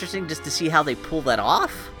kind of interesting just to see how they pull that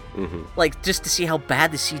off. Mm-hmm. Like, just to see how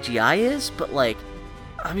bad the CGI is, but like,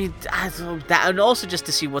 I mean, that, and also just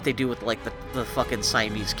to see what they do with like the fucking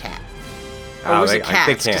Siamese cat. Or was it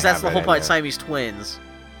cats? Because that's the whole point, Siamese twins.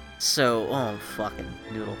 So, oh, fucking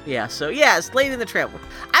noodle. Yeah, so yeah, it's Lady and the Tramp.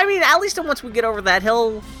 I mean, at least once we get over that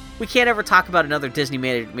hill, we can't ever talk about another Disney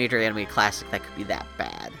major animated classic that could be that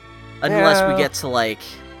bad. Unless we get to like...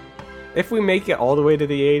 If we make it all the way to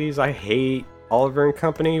the 80s, I hate Oliver and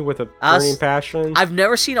Company with a burning passion. I've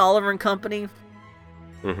never seen Oliver and Company.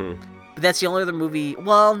 Mm-hmm. But that's the only other movie...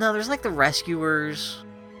 Well, no, there's like The Rescuers.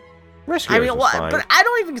 Rescuers I mean, was fine. but I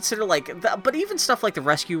don't even consider like... But even stuff like The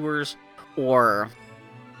Rescuers or...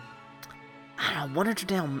 I don't know,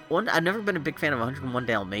 100 I've never been a big fan of 101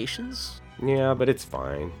 Dalmatians. Yeah, but it's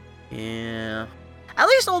fine. Yeah. At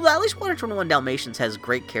least 101 Dalmatians has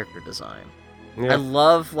great character design. Yeah. I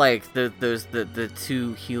love like the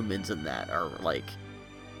two humans in that are like,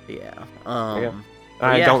 yeah.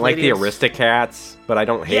 I yeah, don't like Lady the and- Aristocats, but I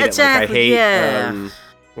don't hate Yeah, it like I exactly, hate yeah.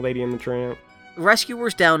 Lady and the Tramp.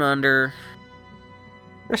 Rescuers Down Under.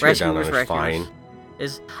 Rescuers Down Under is Rescuers fine.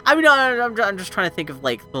 I mean, no, I'm just trying to think of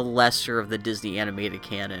like the lesser of the Disney animated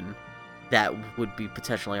canon that would be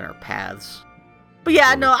potentially in our paths. But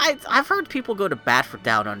yeah, no, I've heard people go to bat for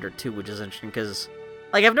Down Under too, which is interesting because,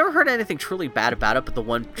 like, I've never heard anything truly bad about it. But the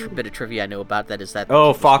one bit of trivia I know about that is that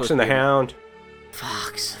Oh, Fox and the Hound.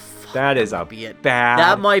 Fox. That is a bad.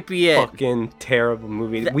 That might be it. Fucking terrible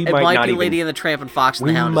movie. We It might might not be even. Lady and the Tramp and Fox and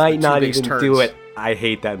the Hound. We is might the two not biggest even turds. do it. I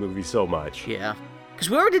hate that movie so much. Yeah, because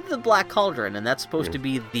we already did the Black Cauldron, and that's supposed to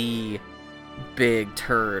be the big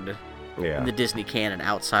turd in the Disney canon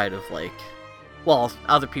outside of like, well,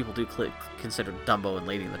 other people do consider Dumbo and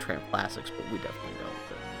Lady and the Tramp classics, but we definitely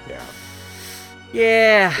don't.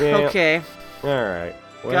 Yeah. Yeah. Okay. All right.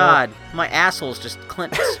 Well, God, my asshole's just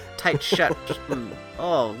clenched tight shut. Just,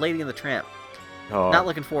 oh, Lady and the Tramp. Oh, Not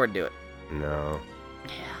looking forward to it. No.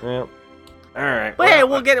 Yeah. Well. All right. But well, hey,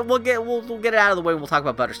 we'll get it out of the way, and we'll talk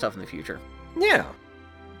about better stuff in the future. Yeah.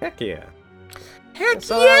 Heck yeah. Heck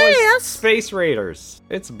So that was yes! Space Raiders.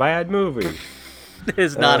 It's a bad movie. It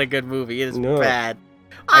is not a good movie. It is no. bad.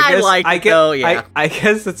 I like it though. Yeah. I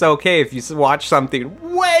guess it's okay if you watch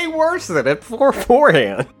something way worse than it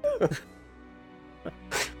beforehand.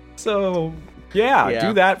 So, yeah,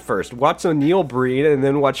 do that first. Watch some Neil Breen and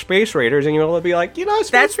then watch Space Raiders, and you'll be like, Space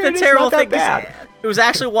That's the Raiders terrible not that thing. bad. It was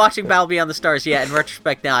actually watching Battle Beyond the Stars. Yeah, in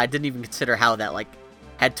retrospect now, I didn't even consider how that like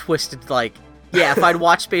had twisted. Like, yeah, if I'd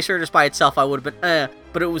watched Space Raiders by itself, I would have been.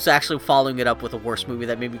 But it was actually following it up with a worse movie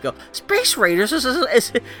that made me go, Space Raiders is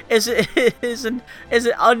an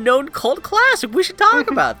unknown cult classic. We should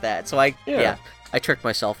talk about that. So I tricked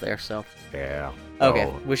myself there. So Yeah. okay,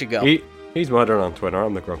 Oh. we should go. He's Muttering on Twitter.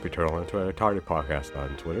 I'm the Grumpy Turtle on Twitter. Tardy Podcast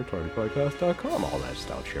on Twitter. TardyPodcast.com. All that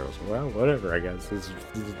stuff, Cheryl. Well, whatever, I guess. This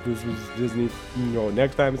was Disney.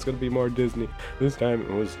 Next time it's going to be more Disney. This time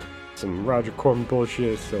it was some Roger Corman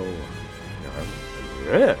bullshit, so...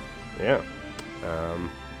 yeah.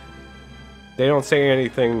 They don't say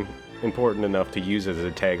anything important enough to use as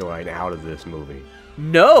a tagline out of this movie.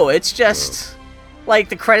 No, it's just... Like,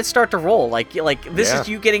 the credits start to roll. Like this is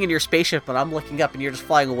you getting in your spaceship, and I'm looking up, and you're just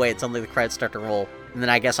flying away, and suddenly the credits start to roll. And then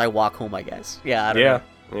I guess I walk home, I guess. Yeah, I don't know.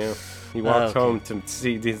 Yeah. He walks home to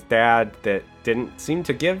see his dad that didn't seem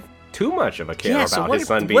to give too much of a care about his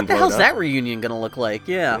son being blown up. What the hell's that reunion gonna look like?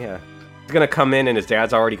 Yeah. He's gonna come in, and his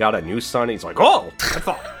dad's already got a new son. He's like, oh!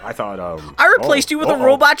 I thought, I replaced you with a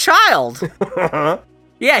robot child!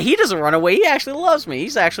 Yeah, he doesn't run away. He actually loves me.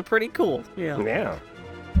 He's actually pretty cool. Yeah. Okay.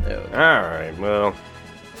 Alright, well...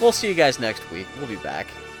 We'll see you guys next week. We'll be back.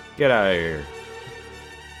 Get out of here.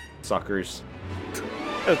 Suckers.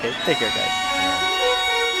 Okay, take care, guys.